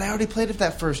cool. But I already played it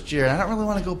that first year, and I don't really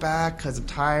want to go back because I'm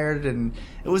tired, and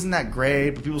it wasn't that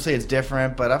great. But people say it's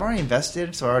different. But I've already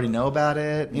invested, so I already know about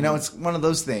it. You know, it's one of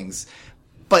those things.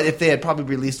 But if they had probably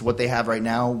released what they have right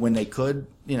now when they could,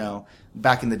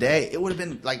 back in the day, it would have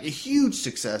been like a huge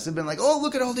success. It'd been like, oh,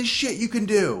 look at all this shit you can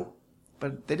do.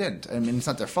 But they didn't. I mean, it's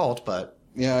not their fault, but...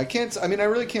 Yeah, I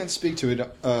really can't speak to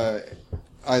it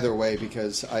either way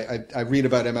because I read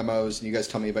about MMOs and you guys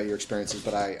tell me about your experiences,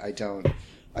 but I don't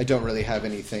really have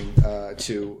anything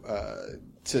to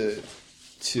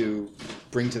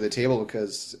bring to the table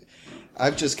because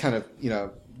I've just kind of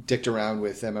dicked around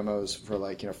with MMOs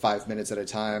for 5 minutes at a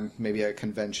time, maybe at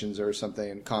conventions or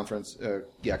something, cons,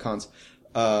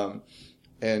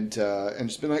 and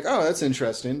just been like, oh, that's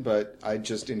interesting, but I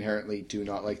just inherently do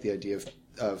not like the idea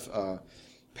of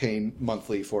paying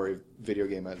monthly for a video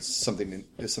game. It's something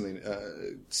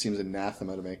seems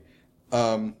anathema to me.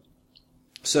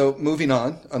 So moving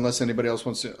on, unless anybody else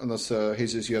wants to,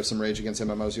 Jesus, you have some rage against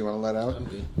MMOs you want to let out? I'm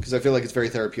good. Because I feel like it's very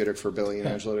therapeutic for Billy and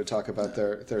Angela to talk about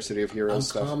their City of Heroes I'm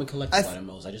stuff. calm and collected by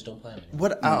MMOs. I just don't play them anymore.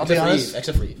 What I'll be honest,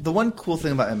 Except for Eve. the one cool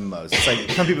thing about MMOs, it's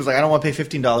like some people's like, I don't want to pay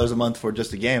 $15 a month for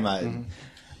just a game.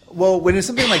 Well, when it's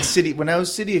something like when I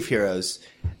was City of Heroes,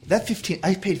 I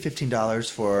paid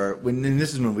 $15 for and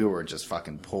this is when we were just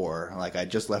fucking poor. Like I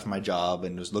just left my job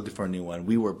and was looking for a new one.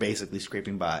 We were basically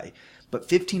scraping by, but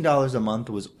 $15 a month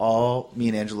was all me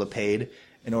and Angela paid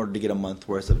in order to get a month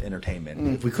worth of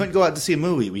entertainment. If we couldn't go out to see a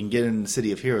movie, we can get in the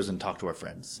City of Heroes and talk to our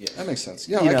friends. Yeah, that makes sense.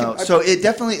 Yeah, So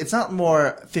it's not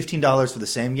more $15 for the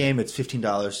same game. It's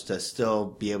 $15 to still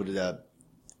be able to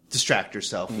distract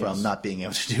yourself from not being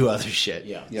able to do other shit.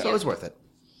 Yeah. So it's worth it.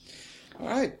 All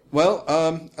right. Well,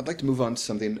 I'd like to move on to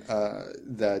something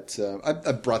that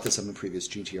I brought this up in previous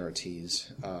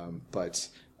GTRTs, but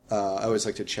I always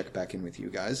like to check back in with you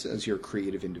guys as your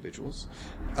creative individuals.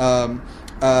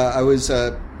 I was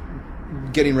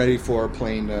getting ready for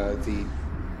playing the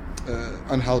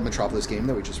Unhallowed Metropolis game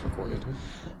that we just recorded,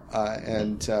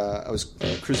 and I was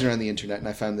cruising around the internet and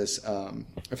I found this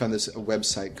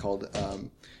website called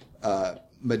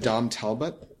Madame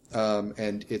Talbot.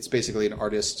 And it's basically an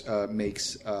artist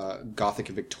makes Gothic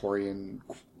and Victorian,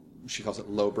 she calls it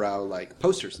lowbrow, like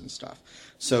posters and stuff.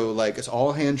 So like it's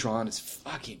all hand drawn. It's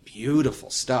fucking beautiful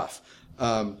stuff.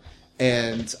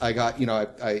 And I got,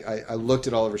 I looked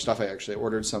at all of her stuff. I actually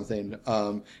ordered something,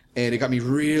 and it got me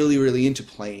really, really into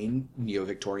playing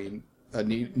neo-Victorian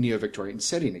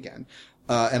setting again.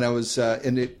 And I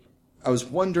was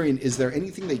wondering, is there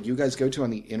anything that you guys go to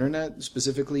on the internet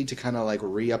specifically to kind of like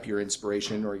re-up your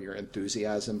inspiration or your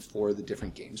enthusiasm for the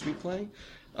different games we play?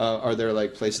 Are there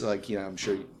like places like, I'm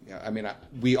sure,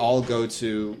 we all go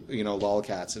to,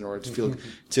 Lolcats in order to feel,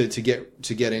 to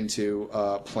get into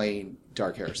playing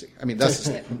Dark Heresy. I mean, that's,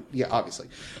 obviously.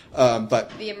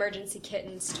 But The Emergency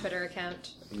Kittens Twitter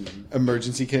account.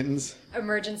 Emergency Kittens?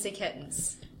 Emergency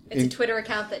Kittens. It's a Twitter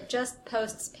account that just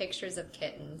posts pictures of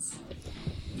kittens.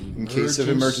 In case of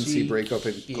emergency, break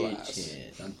open glass.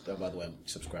 By the way, I'm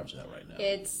subscribed to that right now.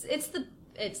 It's the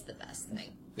best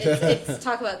thing. It's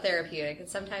talk about therapeutic, and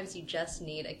sometimes you just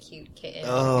need a cute kitten.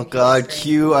 Oh God,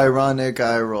 cue ironic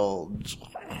eye roll.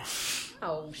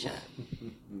 Oh, shut up.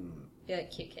 You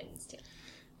like cute kittens too.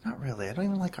 Not really. I don't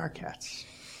even like our cats.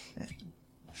 Yeah.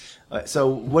 All right, so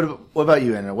what about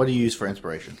you, Anna? What do you use for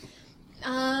inspiration?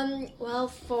 Well,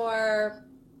 for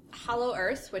Hollow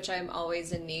Earth, which I'm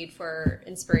always in need for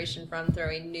inspiration from,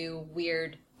 throwing new,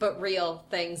 weird, but real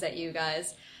things at you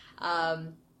guys.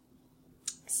 I've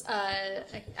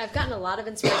gotten a lot of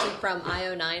inspiration from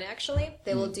IO9, actually.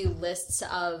 They will do lists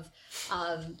of,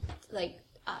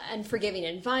 unforgiving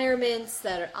environments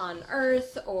that are on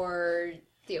Earth, or,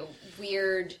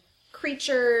 weird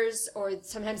creatures, or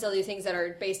sometimes they'll do things that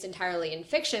are based entirely in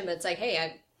fiction, but it's like,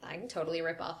 hey, I can totally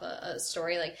rip off a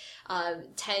story, like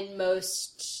 10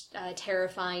 most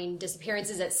terrifying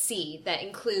disappearances at sea that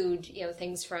include,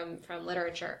 things from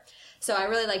literature. So I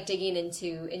really like digging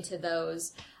into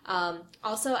those.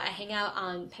 Also, I hang out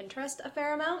on Pinterest a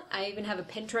fair amount. I even have a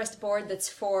Pinterest board that's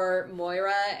for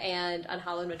Moira and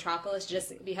Unhallowed Metropolis,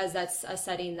 just because that's a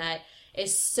setting that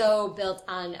is so built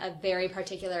on a very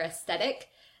particular aesthetic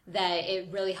that it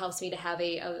really helps me to have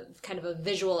a kind of a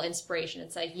visual inspiration.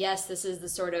 It's like, yes, this is the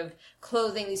sort of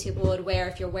clothing these people would wear.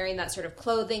 If you're wearing that sort of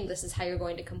clothing, this is how you're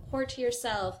going to comport to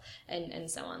yourself, and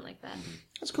so on like that.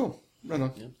 That's cool. Right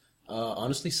on. Yeah.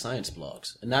 Honestly, science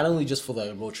blogs, and not only just for the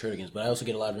remote trader games, but I also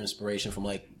get a lot of inspiration from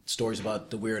like stories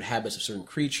about the weird habits of certain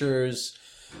creatures,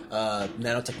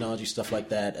 nanotechnology, stuff like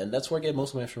that, and that's where I get most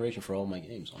of my inspiration for all my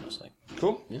games. Honestly,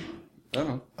 Cool. yeah.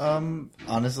 Right on.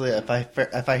 Honestly,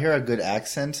 if I hear a good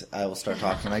accent, I will start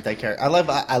talking like that character.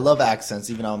 I love accents,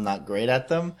 even though I'm not great at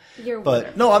them. You're but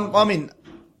weird. no,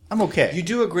 I'm okay. You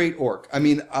do a great orc. I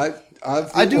mean, I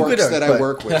I do orcs good orc, that I but-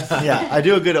 work with. Yeah, I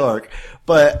do a good orc,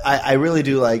 but I really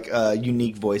do like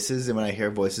unique voices. And when I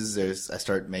hear voices, I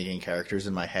start making characters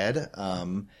in my head,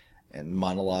 and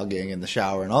monologuing in the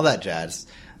shower and all that jazz.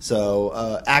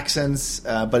 So accents,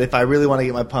 but if I really want to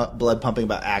get my blood pumping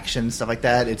about action stuff like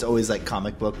that, it's always like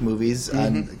comic book movies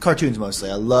and cartoons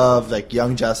mostly. I love like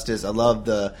Young Justice. I love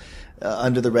the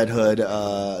Under the Red Hood.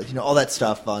 All that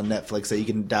stuff on Netflix that you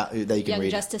can Young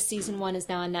read. Justice Season 1 is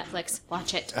now on Netflix.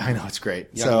 Watch it. I know, it's great.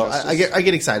 Young So Justice. I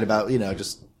get excited about,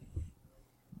 just,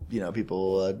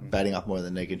 people batting off more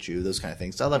than they can chew, those kind of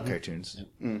things. So I love cartoons.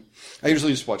 I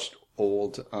usually just watch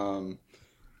old.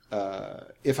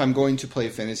 If I'm going to play a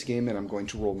fantasy game and I'm going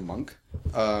to roll monk,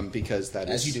 because that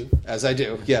is As you do. as I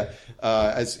do, yeah.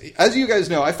 As you guys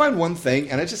know, I find one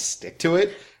thing and I just stick to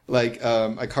it. Like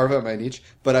I carve out my niche,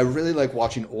 but I really like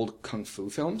watching old kung fu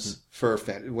films for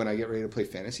when I get ready to play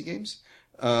fantasy games.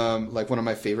 Like one of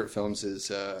my favorite films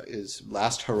is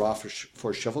Last Hurrah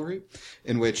for Chivalry,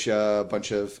 in which a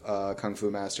bunch of kung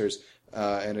fu masters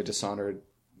and a dishonored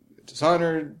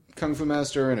kung fu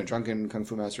master and a drunken kung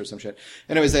fu master or some shit.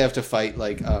 Anyways, they have to fight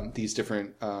like these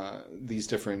different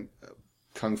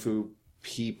kung fu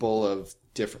people of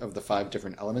the 5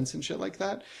 different elements and shit like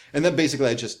that. And then basically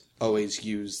I just always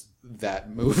use that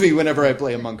movie whenever I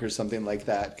play a monk or something like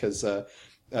that, because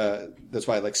that's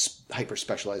why I like hyper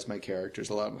specialize my characters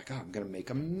a lot. I'm like, oh, I'm gonna make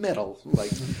a metal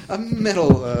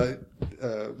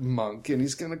monk, and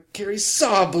he's gonna carry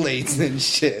saw blades and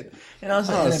shit. And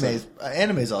also,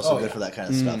 anime is also good for that kind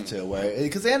of stuff too.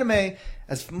 Because anime,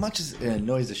 as much as it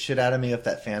annoys the shit out of me with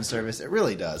that fan service, it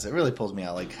really does. It really pulls me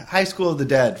out. Like High School of the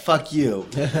Dead, fuck you.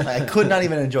 I could not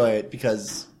even enjoy it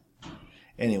because,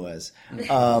 anyways,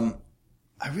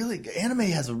 anime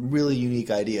has really unique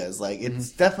ideas. Like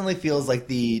it definitely feels like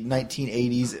the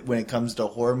 1980s when it comes to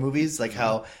horror movies, like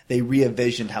how they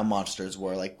re-envisioned how monsters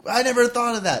were. Like I never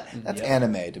thought of that. That's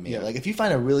anime to me. Yeah. Like if you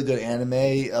find a really good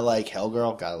anime like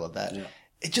Hellgirl, God, I love that. Yeah.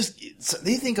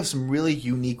 They think of some really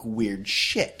unique, weird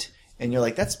shit, and you're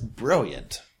like, that's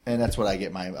brilliant. And that's what I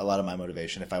get a lot of my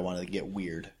motivation if I want to get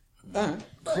weird. And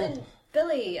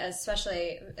Billy,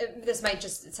 especially, this might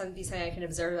just be something I can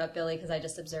observe about Billy because I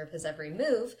just observe his every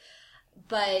move,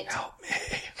 but Help me.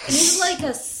 he's like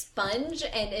a sponge,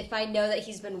 and if I know that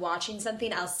he's been watching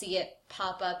something, I'll see it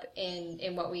pop up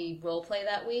in what we role play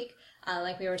that week.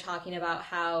 Like we were talking about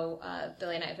how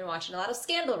Billy and I have been watching a lot of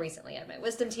Scandal recently. I had my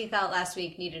wisdom teeth out last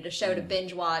week, needed a show to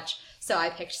binge watch, so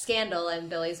I picked Scandal, and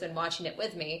Billy's been watching it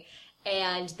with me.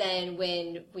 And then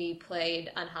when we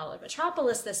played Unhallowed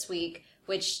Metropolis this week,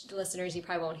 which the listeners you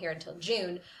probably won't hear until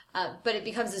June, but it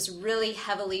becomes this really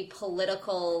heavily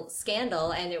political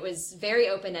scandal, and it was very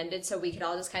open-ended, so we could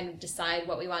all just kind of decide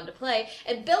what we wanted to play.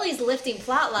 And Billy's lifting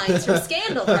plot lines from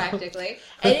Scandal, practically.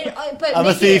 And I'm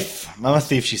a thief. I'm a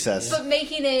thief, she says. But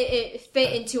making it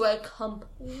fit into a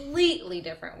completely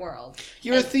different world.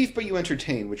 You're a thief, but you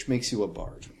entertain, which makes you a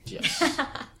bard. Yes.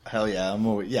 Hell yeah.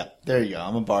 There you go.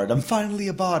 I'm a bard. I'm finally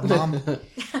a bard, Mom.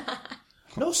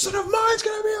 No son of mine's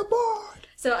gonna be a bard.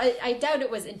 So I doubt it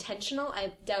was intentional.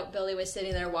 I doubt Billy was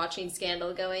sitting there watching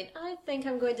Scandal going, I think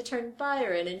I'm going to turn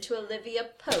Byron into Olivia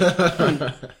Pope.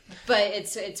 But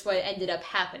it's what ended up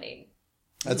happening.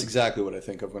 That's exactly what I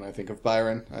think of when I think of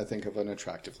Byron. I think of an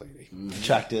attractive lady.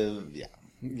 Attractive, yeah.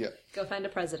 Yeah. Go find a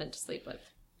president to sleep with.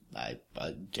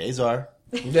 Gays are.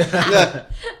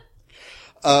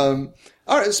 All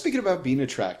right, speaking about being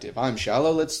attractive, I'm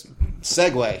shallow. Let's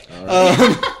segue.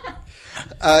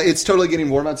 It's totally getting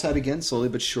warm outside again, slowly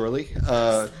but surely.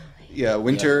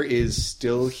 Winter is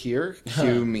still here.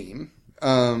 Cue meme.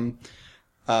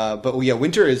 But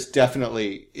winter is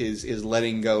definitely is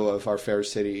letting go of our fair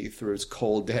city through its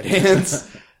cold, dead hands.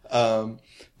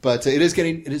 But it is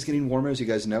getting warmer, as you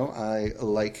guys know. I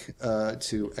like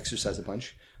to exercise a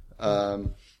bunch.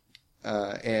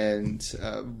 And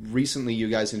recently you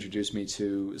guys introduced me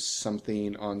to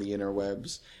something on the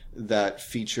interwebs that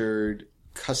featured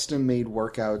custom-made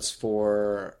workouts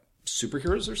for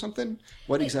superheroes or something.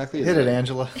 What exactly is Hit it? it,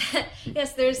 Angela.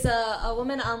 Yes, there's a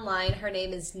woman online. Her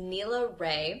name is Neela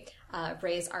Ray.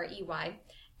 Reyes, R-E-Y.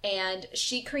 And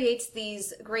she creates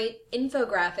these great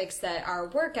infographics that are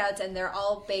workouts, and they're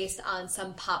all based on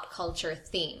some pop culture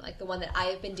theme. Like the one that I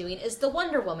have been doing is the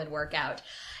Wonder Woman workout.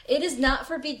 It is not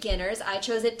for beginners. I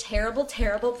chose a terrible,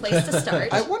 terrible place to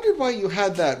start. I wondered why you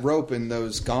had that rope and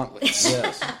those gauntlets.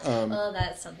 Yes. Well,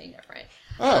 that's something different.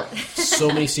 Oh, So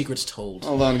many secrets told.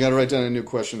 hold on. Got to write down a new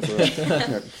question for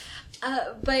it.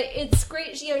 But it's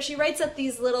great. She writes up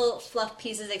these little fluff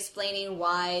pieces explaining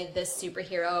why this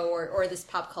superhero or this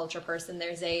pop culture person.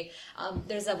 There's a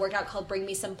workout called Bring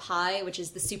Me Some Pie, which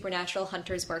is the Supernatural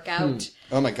Hunters workout.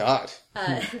 Oh my god.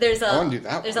 There's I wanna do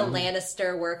that there's one. a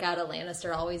Lannister workout. A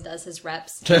Lannister always does his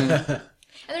reps.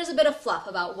 And there's a bit of fluff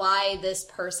about why this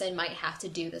person might have to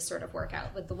do this sort of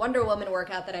workout. With the Wonder Woman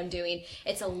workout that I'm doing,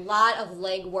 it's a lot of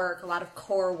leg work, a lot of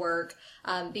core work,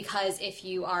 because if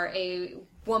you are a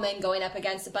woman going up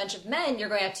against a bunch of men, you're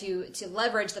going to have to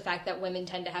leverage the fact that women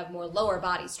tend to have more lower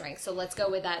body strength. So let's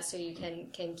go with that so you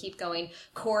can keep going.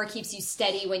 Core keeps you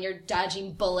steady when you're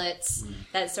dodging bullets,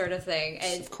 that sort of thing.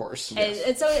 And, Of course.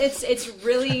 and so it's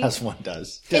really... As one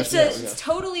does. It's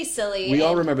totally silly. We all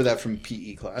and- remember that from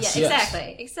PE class. Yeah, Yes.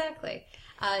 exactly.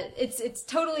 It's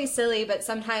totally silly, but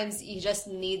sometimes you just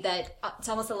need that. It's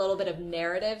almost a little bit of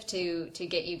narrative to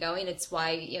get you going. It's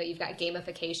why you've got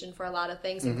gamification for a lot of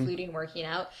things, including working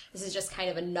out. This is just kind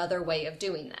of another way of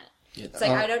doing that. It's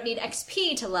like I don't need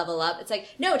XP to level up. It's like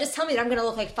no, just tell me that I'm going to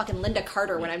look like fucking Linda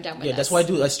Carter when I'm done with Yeah, this. that's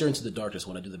why I stare into the darkness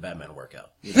when I do the Batman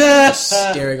workout. Just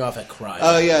staring off at crime.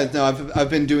 Oh yeah, no, I've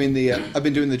been doing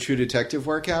the True Detective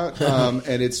workout,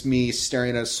 and it's me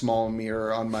staring at a small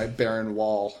mirror on my barren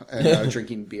wall and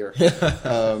drinking beer,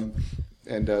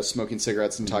 and smoking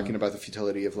cigarettes and talking about the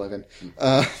futility of living.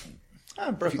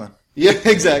 Brooklyn. Yeah,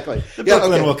 exactly. The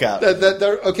Brooklyn workout.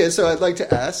 Okay, so I'd like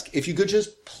to ask if you could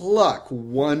just pluck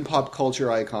one pop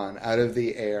culture icon out of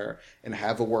the air and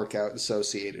have a workout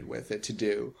associated with it to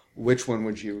do. Which one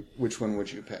would you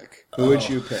pick? Who would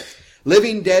you pick?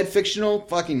 Living, dead, fictional,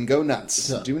 fucking go nuts.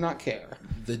 Do not care.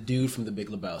 The dude from The Big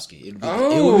Lebowski. It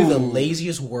Oh. would be the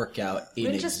laziest workout in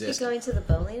Wouldn't just be existence. going to the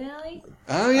bowling alley?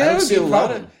 Oh I yeah, don't it'd see be a a lot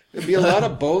problem. of it'd be a lot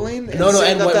of bowling. And No,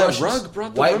 saying and White that Russians. rug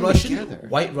brought the White room Russian, together.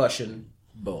 White Russian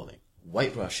bowling.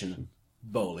 White Russian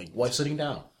bowling. White sitting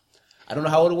down. I don't know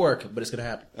how it'll work, but it's gonna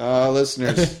happen.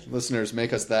 Listeners,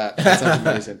 make us that. That sounds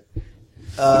amazing.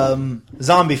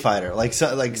 Zombie fighter, like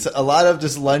a lot of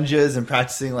just lunges and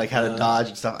practicing like how to dodge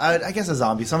and stuff. I guess a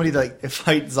zombie, somebody to like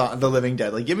fight the living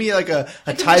dead. Like give me like a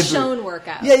Thai Michonne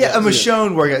workout. Yeah, a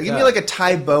Michonne workout. Give me like a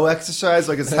Thai bow exercise,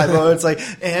 like a Thai bow. It's like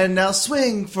and now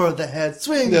swing for the head,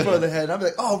 for the head. And I'm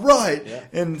like, all right. Yeah.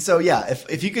 And so yeah,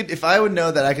 if I would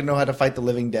know that I could know how to fight the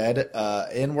living dead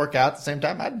and work out at the same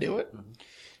time, I'd do it.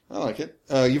 I like it.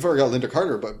 You've already got Linda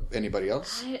Carter, but anybody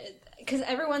else? Because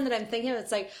everyone that I'm thinking of,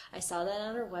 it's like, I saw that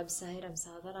on her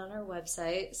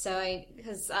website. So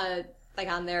because like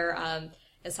on there,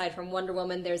 aside from Wonder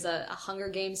Woman, there's a Hunger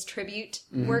Games tribute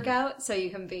workout. So you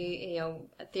can be,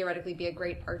 theoretically be a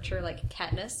great archer like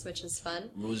Katniss, which is fun.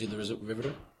 Rosie the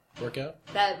Riveter workout.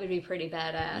 That would be pretty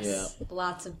badass. Yeah.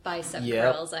 Lots of bicep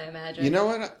Yep. curls, I imagine. You know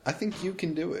what? I think you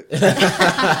can do it.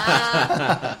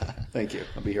 Thank you.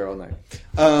 I'll be here all night.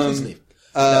 Please leave.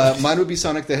 Mine would be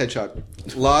Sonic the Hedgehog.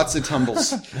 Lots of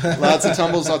tumbles. Lots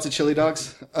of chili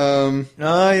dogs. Oh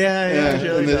yeah.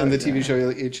 In the TV show,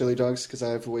 you eat chili dogs because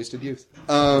I have wasted youth.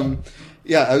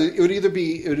 It would either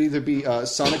be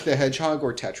Sonic the Hedgehog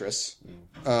or Tetris.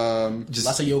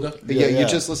 Lots of yoga. You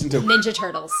just listen to. Ninja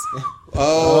Turtles.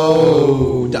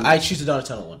 I choose the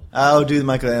Donatello one. I'll do the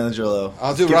Michelangelo.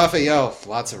 I'll do Raphael.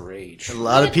 Lots of rage. A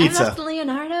lot of I pizza. left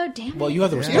Leonardo, damn it. Well, you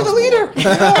have the You're the responsibility.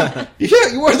 leader. Yeah,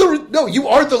 you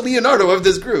are the Leonardo of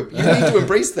this group. You need to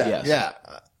embrace that. Yes. Yeah.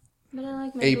 But I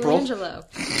like April. Michelangelo.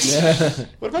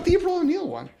 What about the April O'Neil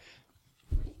one?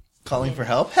 Calling for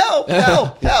help. Help!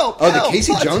 Help! Help! Oh, the help.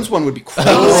 Casey What? Jones one would be crazy.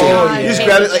 God, You just Casey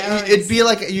grab it. Like, Jones. it'd be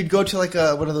like you'd go to like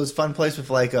one of those fun places with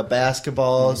like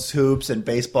basketballs, hoops, and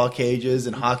baseball cages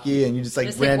and hockey, and you just like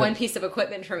Just like random. one piece of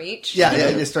equipment from each. Yeah,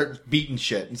 just start beating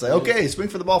shit. It's like okay, swing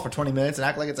for the ball for 20 minutes and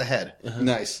act like it's a head.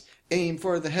 Nice. Aim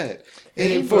for the head.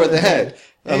 Aim for the head.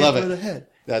 I love Aim it. for the head.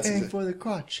 That's Aim it. for the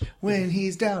crotch. When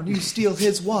he's down, you steal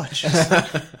his watch.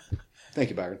 Thank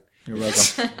you, Byron. You're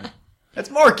welcome. That's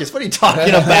Marcus. What are you talking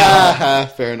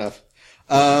about? Fair enough.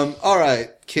 All right,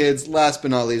 kids. Last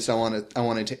but not least, I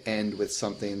wanted to end with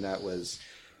something that was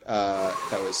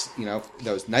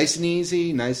nice and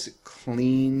easy, nice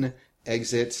clean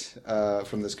exit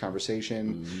from this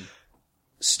conversation.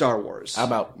 Star Wars.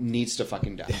 I'm out. Needs to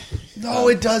fucking die. No,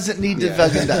 it doesn't need to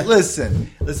fucking die. Listen.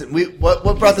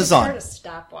 What brought this Start on? a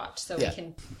stopwatch so Yeah. we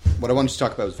can. What I wanted to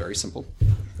talk about is very simple,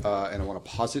 and I want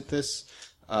to posit this.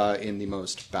 in the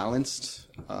most balanced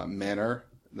manner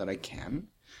that I can.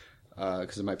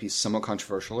 Because it might be somewhat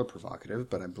controversial or provocative,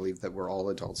 but I believe that we're all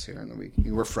adults here and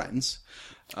that we're friends.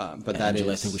 But that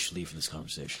Angela, is, I think we should leave for this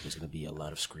conversation. There's going to be a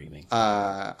lot of screaming.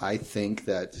 I think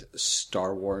that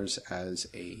Star Wars as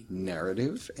a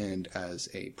narrative and as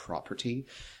a property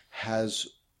has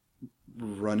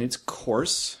run its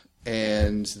course,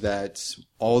 and that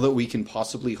all that we can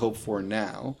possibly hope for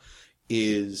now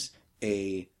is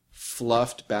a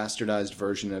fluffed, bastardized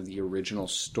version of the original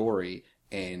story.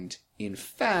 And in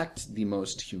fact, the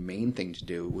most humane thing to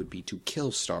do would be to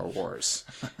kill Star Wars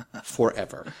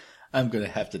forever. I'm going to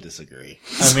have to disagree.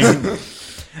 I mean,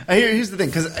 here's the thing,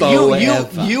 because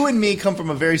you and me come from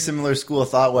a very similar school of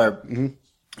thought where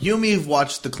you and me have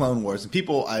watched the Clone Wars, and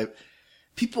people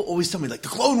always tell me, like, the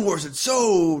Clone Wars, it's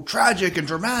so tragic and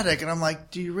dramatic, and I'm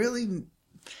like, do you really?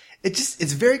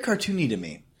 It's very cartoony to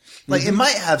me. Like, it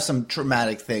might have some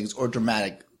traumatic things or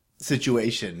dramatic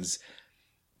situations,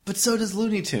 but so does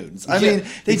Looney Tunes. I mean,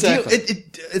 they exactly.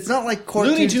 it's not like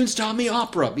cartoons. Looney Tunes taught me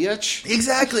opera, bitch.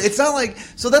 Exactly. It's not like,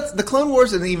 so that's the Clone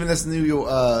Wars and even this new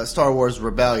Star Wars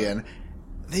Rebellion.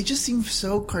 They just seem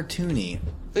so cartoony.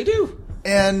 They do.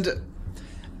 And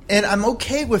I'm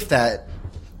okay with that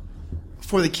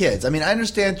for the kids. I mean, I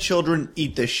understand children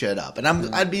eat this shit up. And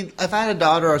if I had a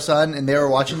daughter or son and they were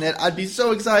watching it, I'd be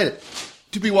so excited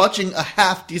to be watching a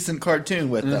half decent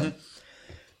cartoon with them.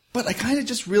 But I kind of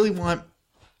just really want,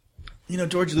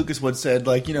 George Lucas once said,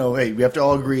 like, hey, we have to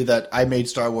all agree that I made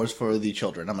Star Wars for the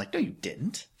children. I'm like, no, you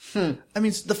didn't. I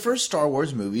mean, the first Star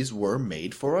Wars movies were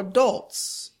made for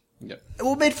adults. Yeah.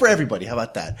 Well, made for everybody. How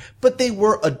about that? But they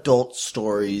were adult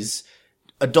stories,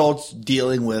 adults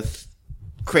dealing with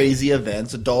crazy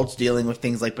events, adults dealing with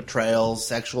things like betrayals,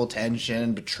 sexual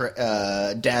tension,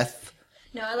 death.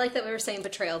 No, I like that we were saying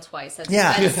betrayal twice. That's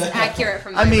accurate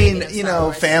from my I mean, reading of Star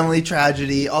Wars. family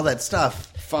tragedy, all that stuff.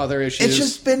 Father issues. It's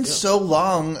just been so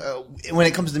long when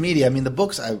it comes to media. I mean, the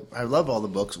books, I love all the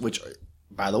books, which,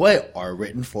 by the way, are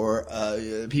written for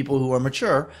people who are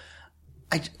mature.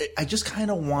 I just kind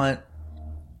of want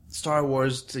Star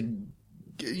Wars to,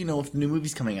 if the new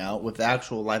movie's coming out with the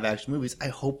actual live action movies, I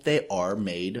hope they are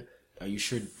made. Are you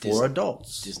sure for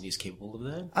adults? Disney's capable of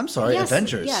that? I'm sorry, Yes,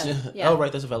 Avengers. yeah. Oh,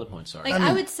 right, that's a valid point. Sorry.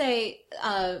 I would say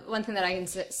one thing that I can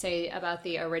say about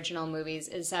the original movies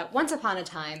is that once upon a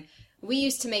time, we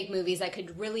used to make movies that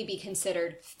could really be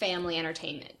considered family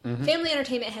entertainment. Family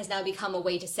entertainment has now become a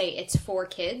way to say it's for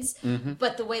kids,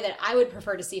 but the way that I would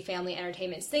prefer to see family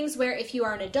entertainment is things where if you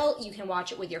are an adult, you can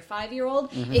watch it with your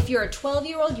 5-year-old. If you're a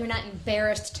 12-year-old, you're not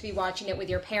embarrassed to be watching it with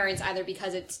your parents, either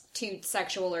because it's too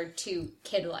sexual or too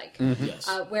kid-like. Yes.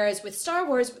 Whereas with Star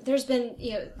Wars, there's been,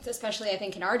 especially I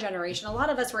think in our generation, a lot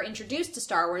of us were introduced to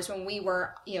Star Wars when we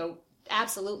were,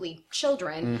 absolutely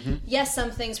children. Yes,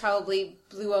 some things probably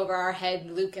blew over our head.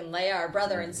 Luke and Leia, our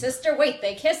brother and sister. Wait,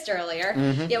 they kissed earlier.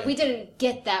 We didn't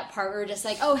get that part. We were just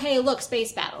like, oh, hey, look,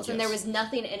 space battles. And there was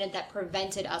nothing in it that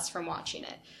prevented us from watching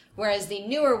it. Whereas the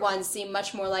newer ones seem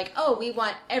much more like, oh, we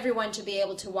want everyone to be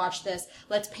able to watch this.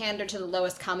 Let's pander to the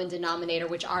lowest common denominator,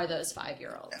 which are those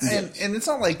 5-year-olds. And it's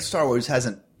not like Star Wars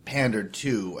hasn't pandered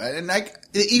to, and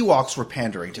the Ewoks were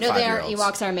pandering to 5-year-olds.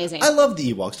 Ewoks are amazing. I love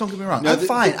the Ewoks. Don't get me wrong. No, I'm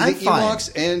fine. The fine.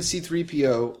 Ewoks and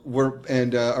C-3PO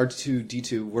and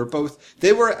R2-D2 were both.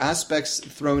 They were aspects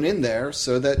thrown in there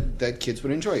so that kids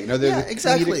would enjoy it. They're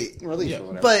exactly. Relief or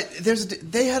whatever. But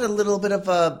they had a little bit of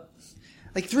a.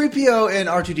 Like 3PO and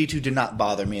R2-D2 did not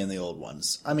bother me in the old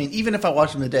ones. I mean, even if I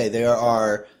watch them today,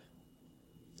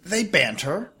 they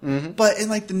banter, but in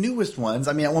like the newest ones,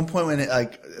 I mean, at one point when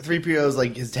 3PO's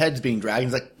like his head's being dragged,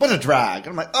 he's like, "What a drag!"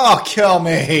 And I'm like, "Oh, kill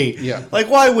me!" Yeah. Like,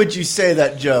 why would you say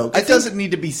that joke? It doesn't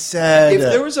need to be said. If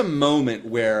there was a moment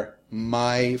where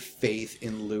my faith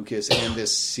in Lucas and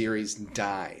this series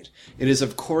died, it is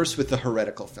of course with the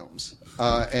heretical films,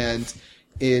 and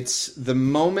it's the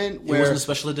moment where It wasn't the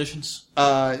special editions?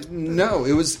 No,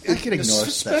 it was. I can ignore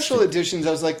special editions.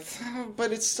 I was like,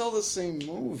 but it's still the same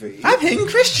movie. I'm hating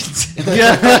Christians.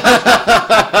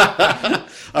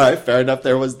 All right, fair enough.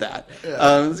 There was that.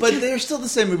 But they're still the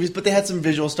same movies, but they had some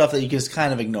visual stuff that you just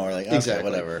kind of ignore. Like, okay,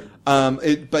 Exactly. whatever.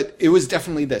 But it was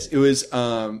definitely this. It was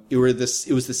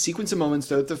the sequence of moments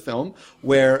throughout the film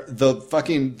where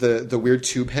the weird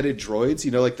tube-headed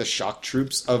droids, like the shock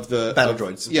troops of the Battle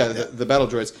droids. Yeah, the battle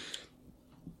droids.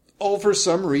 All for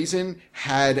some reason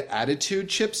had attitude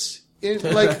chips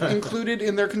included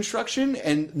in their construction,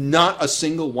 and not a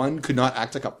single one could not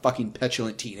act like a fucking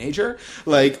petulant teenager,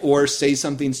 or say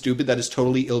something stupid that is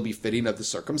totally ill-befitting of the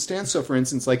circumstance. So, for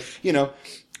instance, Anakin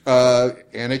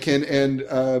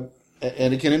and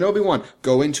Anakin and Obi-Wan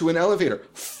go into an elevator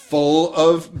full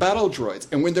of battle droids.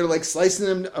 And when they're like slicing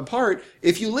them apart,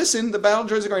 if you listen, the battle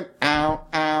droids are going, ow,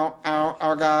 ow, ow,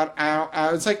 oh God, ow,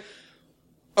 ow. It's like,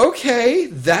 okay,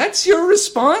 that's your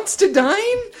response to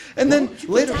dying? And then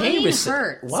later... Dying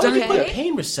hurts. Why would you put Okay.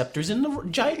 pain receptors in the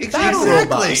giant battle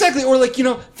robot? Exactly. Or like,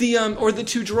 or the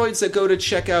two droids that go to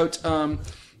check out,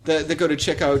 that go to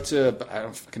check out, I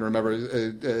don't fucking remember,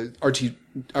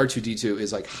 R2D2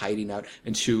 is like hiding out,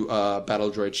 and two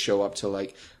battle droids show up to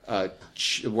like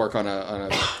work on a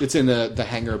it's in the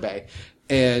hangar bay.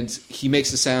 And he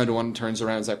makes a sound, and one turns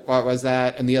around and is like, what was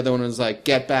that? And the other one was like,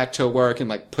 get back to work, and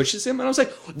like pushes him. And I was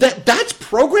like, that's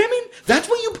programming? That's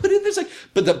what you put in there? It's like,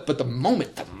 but the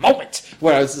moment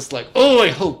where I was just like, oh, I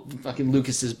hope fucking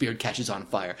Lucas's beard catches on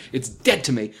fire. It's dead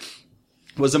to me.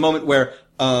 Was a moment where,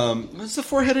 what's the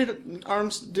four-headed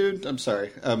arms dude? I'm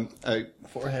sorry.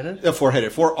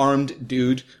 Four-headed? Four-armed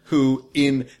dude who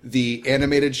in the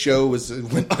animated show was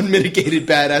an unmitigated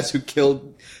badass who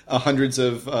killed hundreds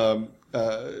of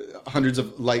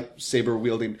lightsaber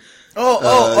wielding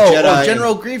Jedi.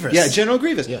 General Grievous. Yeah, General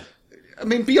Grievous. Yeah. I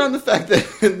mean, beyond the fact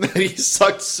that he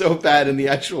sucked so bad in the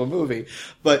actual movie,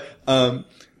 but a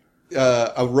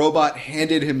robot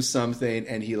handed him something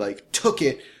and he like took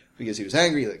it because he was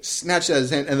angry. He like snatched it out of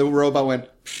his hand, and the robot went,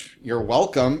 "You're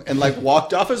welcome," and like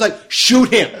walked off. I was like,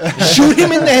 "Shoot him! Shoot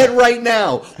him in the head right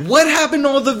now!" What happened to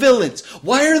all the villains?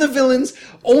 Why are the villains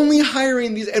only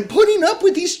hiring these and putting up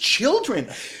with these children?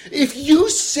 If you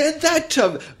said that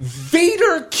to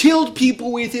Vader, killed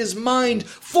people with his mind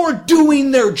for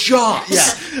doing their jobs.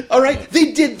 Yeah. All right,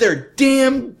 they did their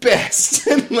damn best,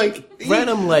 and like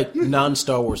Random, like,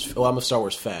 non-Star Wars... Well, I'm a Star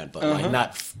Wars fan, but, like,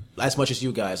 not as much as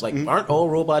you guys. Like, aren't all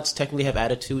robots technically have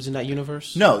attitudes in that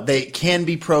universe? No, they can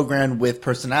be programmed with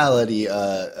personality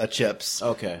chips.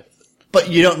 Okay. But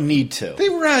you don't need to. They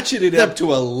ratcheted it up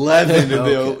to 11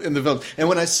 in the film. And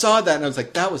when I saw that, and I was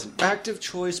like, that was an active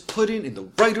choice put in the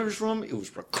writer's room. It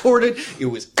was recorded. It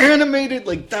was animated.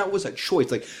 Like, that was a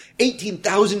choice. Like,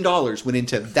 $18,000 went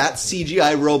into that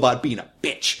CGI robot being a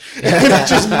bitch. And it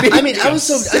just made I was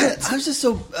sense. just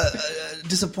so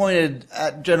disappointed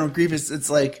at General Grievous. It's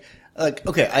like,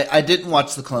 okay, I didn't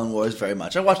watch the Clone Wars very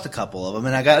much. I watched a couple of them,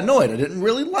 and I got annoyed. I didn't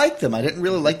really like them. I didn't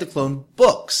really like the clone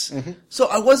books. Mm-hmm. So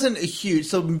I wasn't a huge...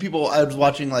 So when I was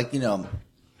watching, like,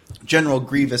 General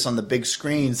Grievous on the big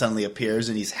screen suddenly appears,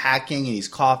 and he's hacking, and he's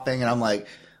coughing, and I'm like,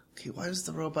 okay, why does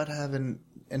the robot have an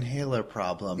inhaler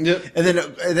problem? Yep. And then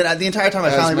the entire time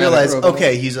I finally realized,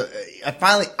 okay,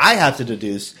 I have to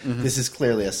deduce this is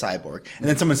clearly a cyborg. And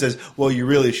then someone says, well, you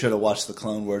really should have watched the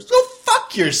Clone Wars. Go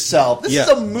fuck yourself. This is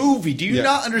a movie. Do you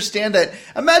not understand that?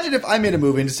 Imagine if I made a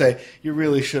movie and to say, you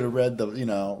really should have read the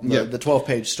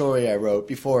 12-page story I wrote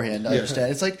beforehand to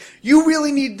understand. It's like, you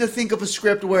really need to think of a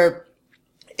script where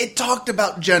it talked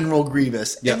about General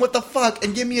Grievous and what the fuck,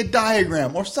 and give me a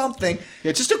diagram or something.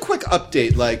 Yeah, just a quick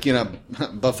update. Like,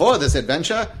 before this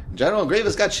adventure, General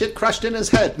Grievous got shit crushed in his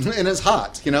head, in his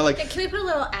heart. Can we put a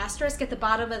little asterisk at the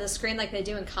bottom of the screen like they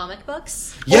do in comic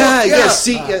books?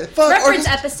 Reference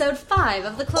episode 5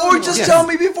 of the Clone Wars. Or just tell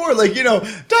me before, like, and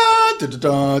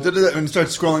it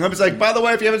starts scrolling up. It's like, by the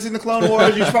way, if you haven't seen the Clone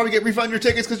Wars, you should probably get refund your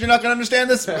tickets because you're not going to understand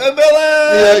this villain.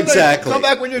 Yeah, exactly. Come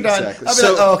back when you're done. Exactly. I'll be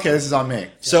like, oh, okay, this is on me.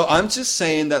 So I'm just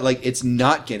saying that, like, it's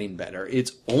not getting better.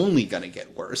 It's only going to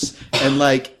get worse. And,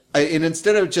 like, and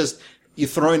instead of just you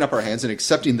throwing up our hands and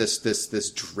accepting this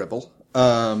dribble,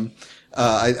 I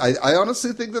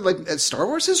honestly think that, like, Star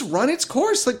Wars has run its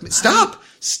course. Like, stop!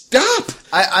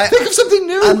 I think of something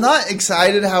new. I'm not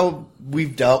excited how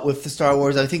we've dealt with the Star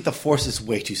Wars. I think the Force is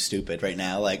way too stupid right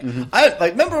now. Like,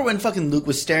 remember when fucking Luke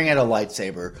was staring at a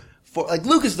lightsaber?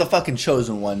 Luke is the fucking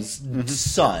chosen one's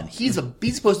son. He's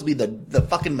supposed to be the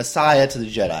fucking messiah to the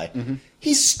Jedi. Mm-hmm.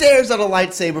 He stares at a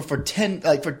lightsaber for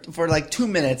 2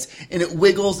 minutes, and it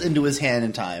wiggles into his hand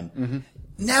in time. Mm-hmm.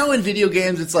 Now in video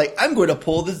games, it's like, I'm going to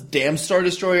pull this damn Star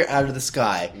Destroyer out of the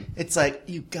sky. It's like,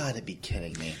 you gotta be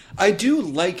kidding me. I do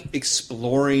like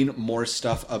exploring more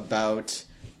stuff about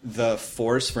the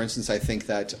Force. For instance, I think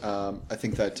that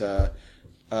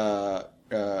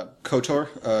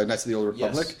KOTOR, Knights of the Old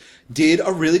Republic, did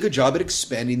a really good job at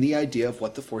expanding the idea of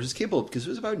what the Force is capable of, because it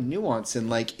was about nuance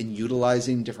and in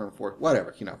utilizing different Force,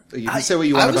 whatever, You can say what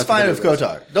you want about I was fine with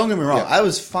KOTOR. Don't get me wrong. Yeah. I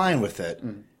was fine with it.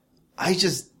 Mm. I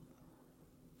just...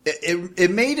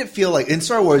 It made it feel like, in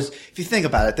Star Wars, if you think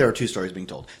about it, there are two stories being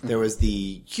told. Mm. There was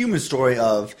the human story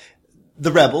of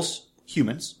the rebels,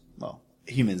 humans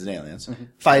and aliens,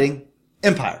 fighting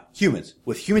Empire, humans,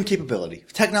 with human capability,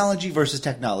 technology versus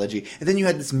technology, and then you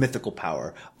had this mythical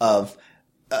power of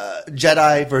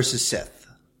Jedi versus Sith.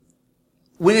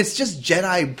 when it's just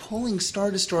Jedi pulling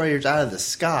Star Destroyers out of the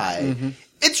sky,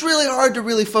 it's really hard to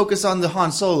really focus on the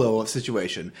Han Solo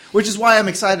situation. Which is why I'm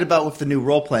excited about with the new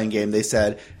role-playing game. They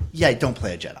said, yeah, don't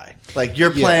play a Jedi. Like,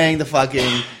 you're playing the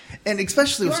fucking... And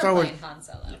especially with Star Wars... Han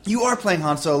Solo. You are playing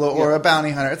Han Solo or a bounty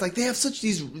hunter. It's like they have such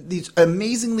these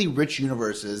amazingly rich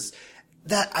universes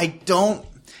that I'd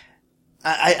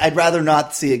rather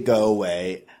not see it go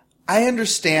away. I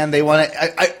understand they want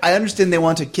to. I understand they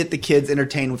want to get the kids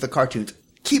entertained with the cartoons.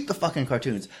 Keep the fucking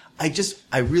cartoons.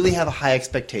 I really have a high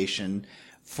expectation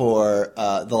for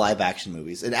the live action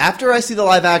movies. And after I see the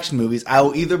live action movies, I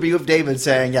will either be with David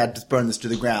saying, "Yeah, just burn this to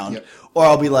the ground," or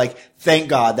I'll be like, "Thank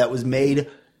God that was made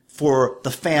for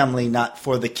the family, not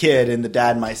for the kid," and the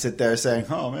dad might sit there saying,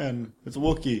 "Oh man, it's a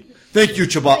Wookiee. Thank you,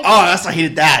 Chewbacca." Oh, that's I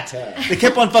hated that. They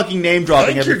kept on fucking name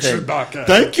dropping everything. Chewbacca.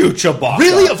 Thank you, Chewbacca.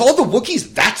 Really? Of all the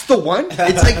Wookiees, that's the one?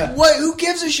 It's like, what? Who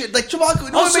gives a shit? Like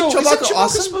Chewbacca. Also, Make isn't Chewbacca Chewbacca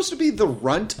awesome? supposed to be the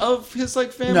runt of his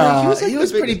like family? No, he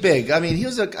was pretty big. I mean, he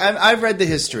was I've read the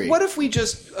history. What if we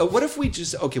just? What if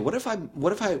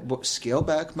I scale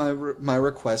back my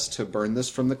request to burn this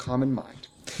from the common mind,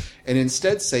 and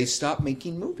instead say stop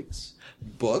making movies,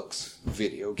 books,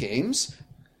 video games,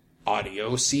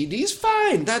 audio CDs?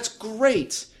 Fine, that's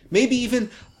great. Maybe even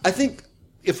I think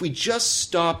if we just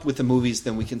stop with the movies,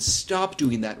 then we can stop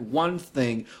doing that one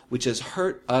thing which has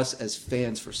hurt us as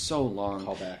fans for so long.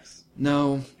 Callbacks.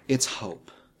 No, it's hope.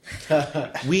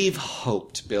 We've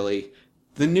hoped, Billy.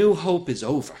 The new hope is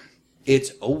over.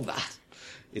 It's over.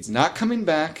 It's not coming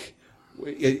back.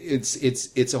 It's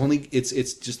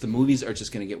just the movies are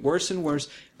just going to get worse and worse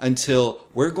until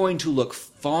we're going to look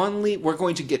fondly. It's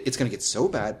going to get so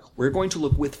bad. We're going to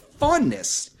look with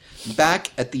fondness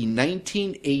back at the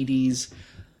 1980s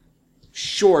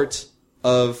short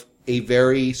of a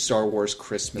very Star Wars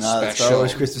Christmas special. Star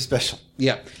Wars Christmas special.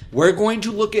 Yeah, we're going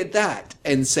to look at that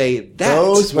and say that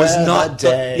Those was were not the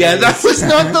days. that was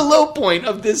not the low point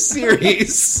of this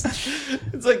series.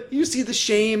 It's like you see the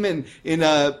shame in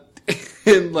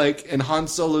Han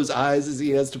Solo's eyes as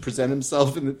he has to present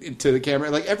himself to the camera.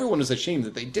 Like everyone is ashamed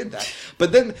that they did that,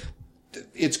 but then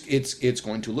it's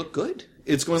going to look good.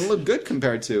 It's going to look good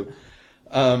compared to.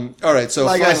 All right, so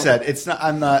I said, it's not.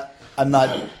 I'm not.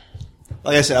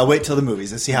 Like I said, I'll wait till the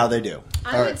movies and see how they do.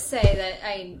 I would say that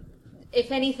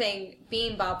if anything,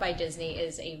 being bought by Disney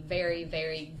is a very,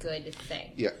 very good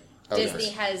thing. Yeah. Disney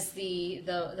has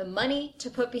the money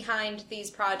to put behind these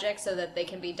projects so that they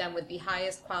can be done with the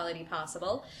highest quality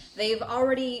possible. They've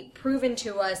already proven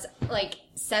to us like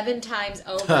 7 times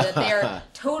over that they're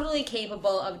totally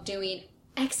capable of doing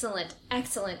excellent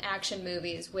action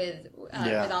movies with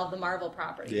all the Marvel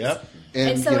properties. Yep.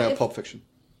 And so Pulp Fiction.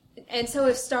 And so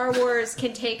if Star Wars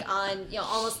can take on,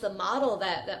 almost the model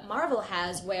that Marvel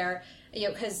has where,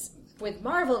 because with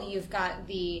Marvel you've got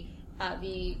the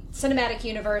cinematic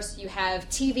universe, you have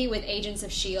TV with Agents of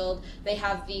S.H.I.E.L.D., they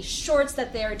have the shorts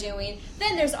that they're doing.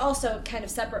 Then there's also, kind of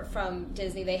separate from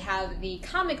Disney, they have the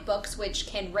comic books, which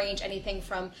can range anything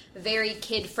from very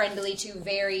kid-friendly to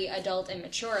very adult and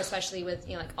mature, especially with,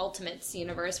 like Ultimates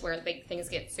universe, where things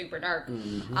get super dark.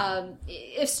 Mm-hmm.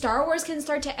 If Star Wars can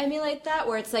start to emulate that,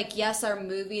 where it's like, yes, our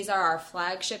movies are our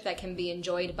flagship that can be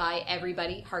enjoyed by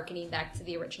everybody, hearkening back to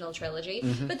the original trilogy,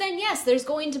 but then, yes, there's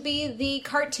going to be the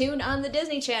cartoon on the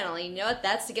Disney Channel, and you know what?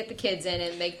 That's to get the kids in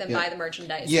and make them buy the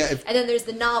merchandise. Yeah, and then there's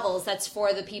the novels. That's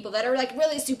for the people that are like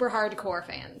really super hardcore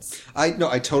fans.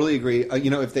 I totally agree.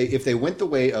 If they went the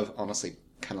way of honestly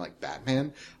kind of like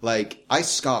Batman, like I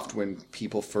scoffed when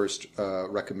people first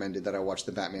recommended that I watch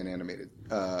the Batman animated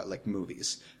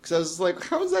movies, because I was like,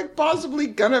 how is that possibly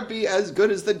gonna be as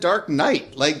good as The Dark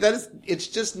Knight? Like it's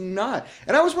just not.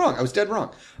 And I was wrong. I was dead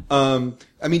wrong.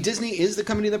 Disney is the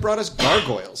company that brought us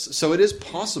Gargoyles, so it is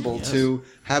possible to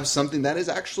have something that is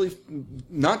actually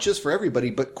not just for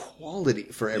everybody, but quality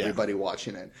for everybody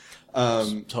watching it.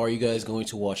 So are you guys going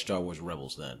to watch Star Wars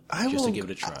Rebels then? Just to give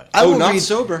it a try. Not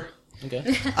sober.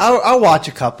 Okay. I'll watch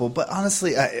a couple, but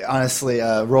honestly,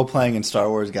 role playing in Star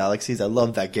Wars Galaxies, I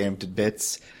love that game to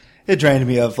bits. It drained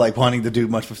me of like wanting to do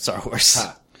much with Star Wars.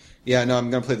 Yeah, no, I'm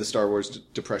going to play the Star Wars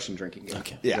depression drinking game.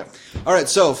 Okay. Yeah. All right.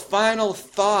 So, final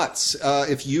thoughts.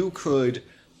 If you could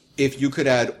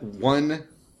add one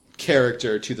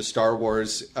character to the Star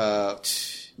Wars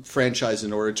franchise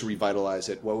in order to revitalize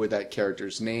it, what would that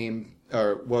character's name,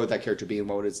 or what would that character be, and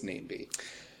what would his name be?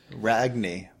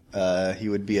 Ragni. He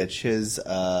would be a Chiz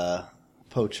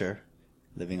poacher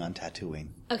living on Tatooine.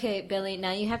 Okay, Billy,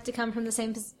 now you have to come from the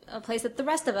same place that the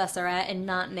rest of us are at and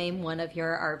not name one of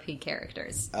your RP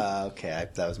characters. Okay,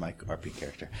 that was my RP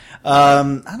character. I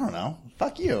don't know.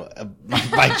 Fuck you.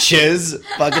 My chiz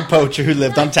fucking poacher who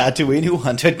lived on Tatooine who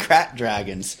hunted krat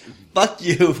dragons. Fuck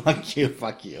you, fuck you,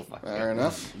 fuck you, fuck you. Fair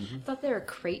enough. I thought they were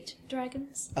crate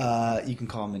dragons. You can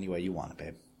call him any way you want it,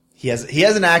 babe. He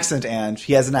has an accent, and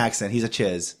he has an accent. He's a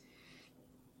chiz.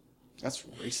 That's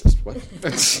racist. What?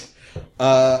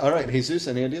 All right, Jesus,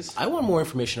 any ideas? I want more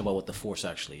information about what the Force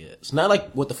actually is. Not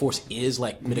like what the Force is,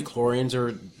 like midichlorians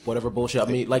or whatever bullshit. I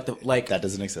mean, That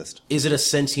doesn't exist. Is it a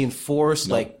sentient force?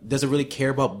 Nope. Like, does it really care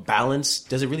about balance?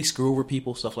 Does it really screw over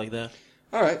people? Stuff like that.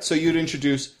 All right, so you'd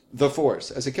introduce the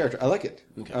Force as a character. I like it.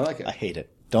 Okay. I like it. I hate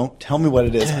it. Don't tell me what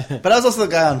it is. But I was also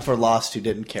the guy on for Lost who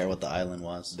didn't care what the island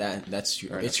was.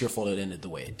 It's your fault it ended the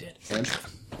way it did.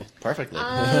 Perfectly.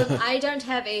 I don't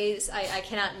have I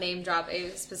cannot name drop a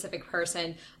specific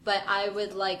person, but I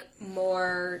would like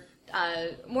more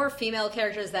female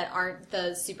characters that aren't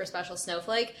the super special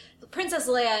snowflake. Princess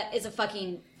Leia is a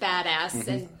fucking badass,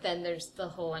 and then there's the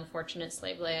whole unfortunate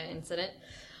slave Leia incident.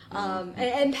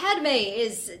 And Padme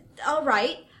is all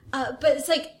right, but it's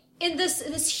like in this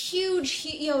huge,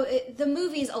 the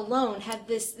movies alone have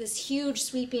this huge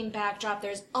sweeping backdrop.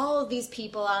 There's all of these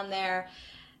people on there.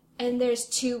 And there's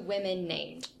 2 women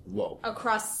named. Whoa!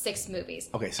 Across 6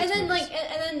 movies. Okay, 6 and then movies.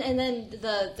 and then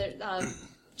the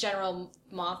General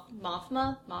Mothma.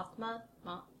 Mon Mothma.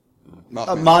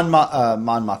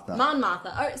 Mon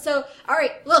Mothma. All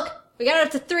right. Look, we got it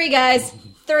up to 3 guys.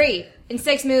 3 in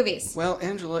 6 movies. Well,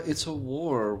 Angela, it's a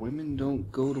war. Women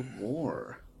don't go to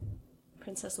war.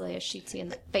 Princess Leia shoots you in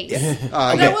the face. Yeah.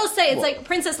 I will say, it's like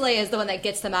Princess Leia is the one that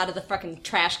gets them out of the fucking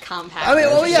trash compound. I mean,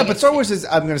 well, yeah, but Star Wars has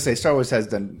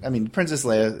done. I mean, Princess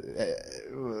Leia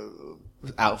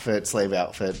slave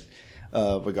outfit,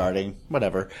 regarding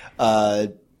whatever.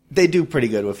 They do pretty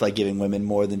good with like giving women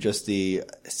more than just the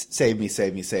save me.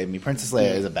 Princess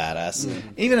Leia is a badass.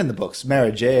 Even in the books,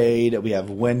 Mara Jade, we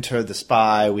have Winter the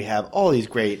Spy, we have all these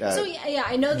great. So yeah,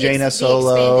 I know Jaina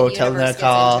Solo, the expanded universe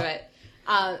Telnakal. gets into it.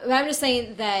 But I'm just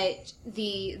saying that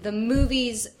the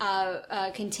movies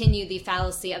continue the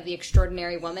fallacy of the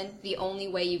extraordinary woman. The only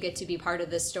way you get to be part of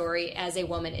this story as a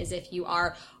woman is if you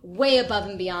are way above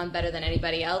and beyond better than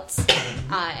anybody else.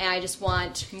 And I just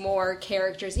want more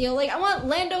characters. I want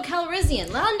Lando Calrissian.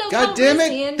 God damn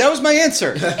it! That was my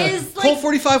answer. Is like, Colt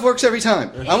 45 works every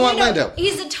time. I want Lando.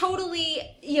 He's a totally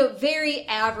very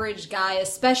average guy,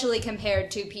 especially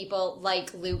compared to people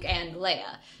like Luke and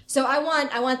Leia. So I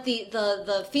want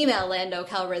the female Lando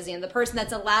Calrissian, the person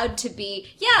that's allowed to be,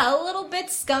 a little bit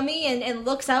scummy and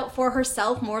looks out for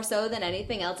herself more so than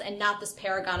anything else, and not this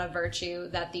paragon of virtue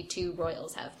that the 2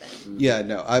 royals have been. Yeah,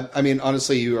 no. I mean,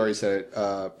 honestly, you already said it.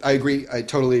 I agree. I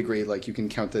totally agree. Like, you can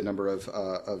count the number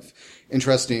of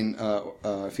interesting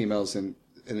females in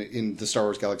the Star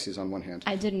Wars galaxies on one hand.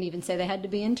 I didn't even say they had to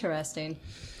be interesting.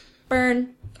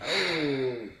 Burn.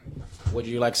 Would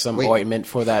you like some ointment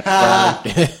for that?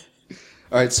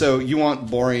 All right, so you want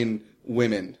boring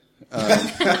women.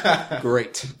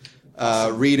 Great.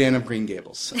 Read Anne of Green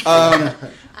Gables. I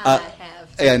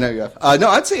have. Yeah, I know you have. No,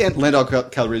 I'd say Lando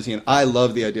Calrissian. I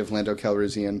love the idea of Lando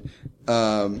Calrissian,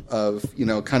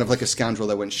 of kind of like a scoundrel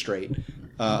that went straight.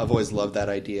 I've always loved that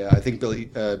idea. I think Billy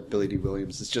D.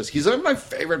 Williams is he's my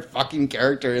favorite fucking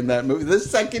character in that movie. The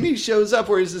second he shows up,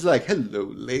 where he's just like, hello,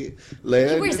 Leia.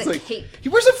 He wears a cape. He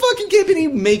wears a fucking cape and he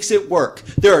makes it work.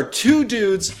 There are 2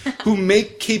 dudes who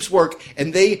make capes work,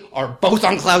 and they are both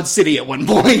on Cloud City at one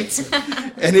point.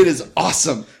 And it is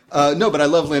awesome. No, but I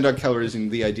love Lando Calrissian,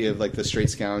 the idea of like the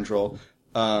straight scoundrel.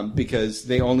 Because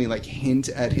they only like hint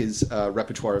at his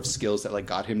repertoire of skills that like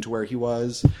got him to where he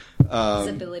was. His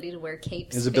ability to wear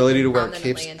capes.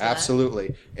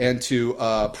 Absolutely, and to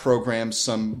program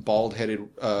some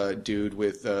bald-headed dude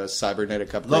with cybernetic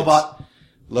upgrades.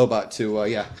 Lobot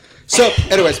to So,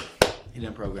 anyways, he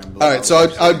didn't program. All right, so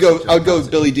I'd go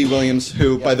with Billy D. Williams,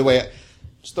 who, by the way,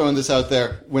 just throwing this out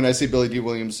there. When I say Billy D.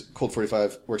 Williams, Colt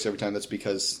 45 works every time. That's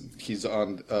because he's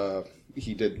on.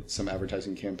 He did some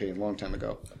advertising campaign a long time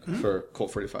ago for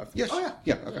Colt 45. Yes. Oh, yeah.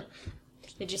 Yeah, okay.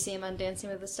 Did you see him on Dancing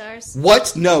with the Stars?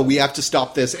 What? No, we have to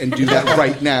stop this and do that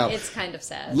right now. It's kind of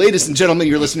sad. Ladies and gentlemen,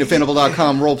 you're listening to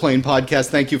Fanable.com role-playing podcast.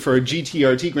 Thank you for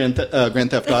GTRT, Grand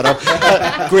Theft Auto,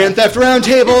 Grand Theft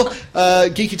Roundtable,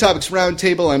 Geeky Topics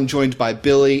Roundtable. I'm joined by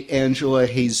Billy, Angela,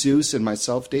 Jesus, and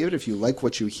myself, David. If you like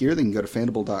what you hear, then you can go to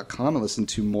Fanable.com and listen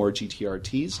to more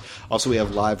GTRTs. Also, we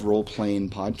have live role-playing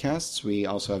podcasts. We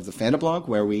also have the Fanablog,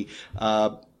 where we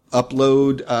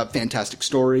upload fantastic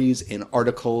stories and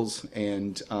articles,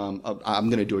 and I'm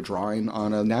going to do a drawing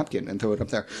on a napkin and throw it up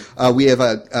there. We have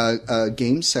a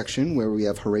games section where we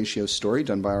have Horatio's Story,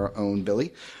 done by our own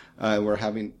Billy. We're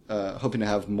hoping to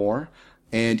have more.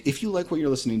 And if you like what you're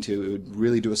listening to, it would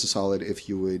really do us a solid if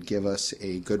you would give us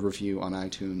a good review on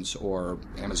iTunes or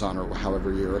Amazon or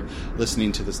however you're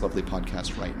listening to this lovely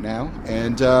podcast right now.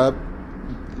 And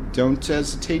don't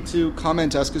hesitate to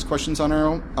comment, ask us questions on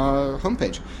our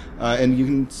homepage. And you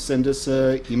can send us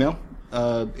an email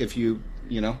if you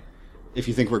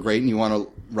think we're great and you want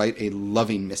to write a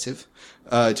loving missive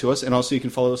to us. And also you can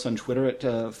follow us on Twitter at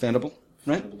Fandible.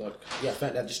 Right? Yeah,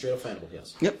 just straight up Fandible,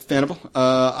 yes. Yep, Fandible.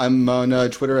 I'm on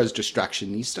Twitter as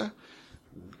Distractionista.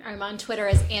 I'm on Twitter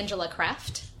as Angela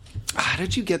Kraft. How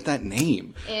did you get that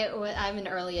name? I'm an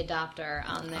early adopter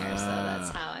on there, so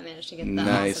that's how I managed to get the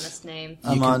Nice. awesomest name.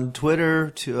 I'm on Twitter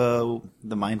to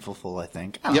the Mindful Fool, I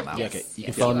think. I don't Yep. know. Yeah, okay. You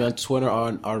can follow me on Twitter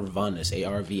on Arvandus,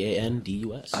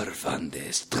 Arvandus.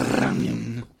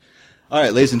 Arvandus. All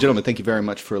right, ladies and gentlemen, thank you very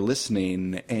much for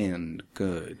listening, and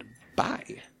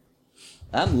goodbye.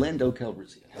 I'm Lando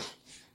Calrissian.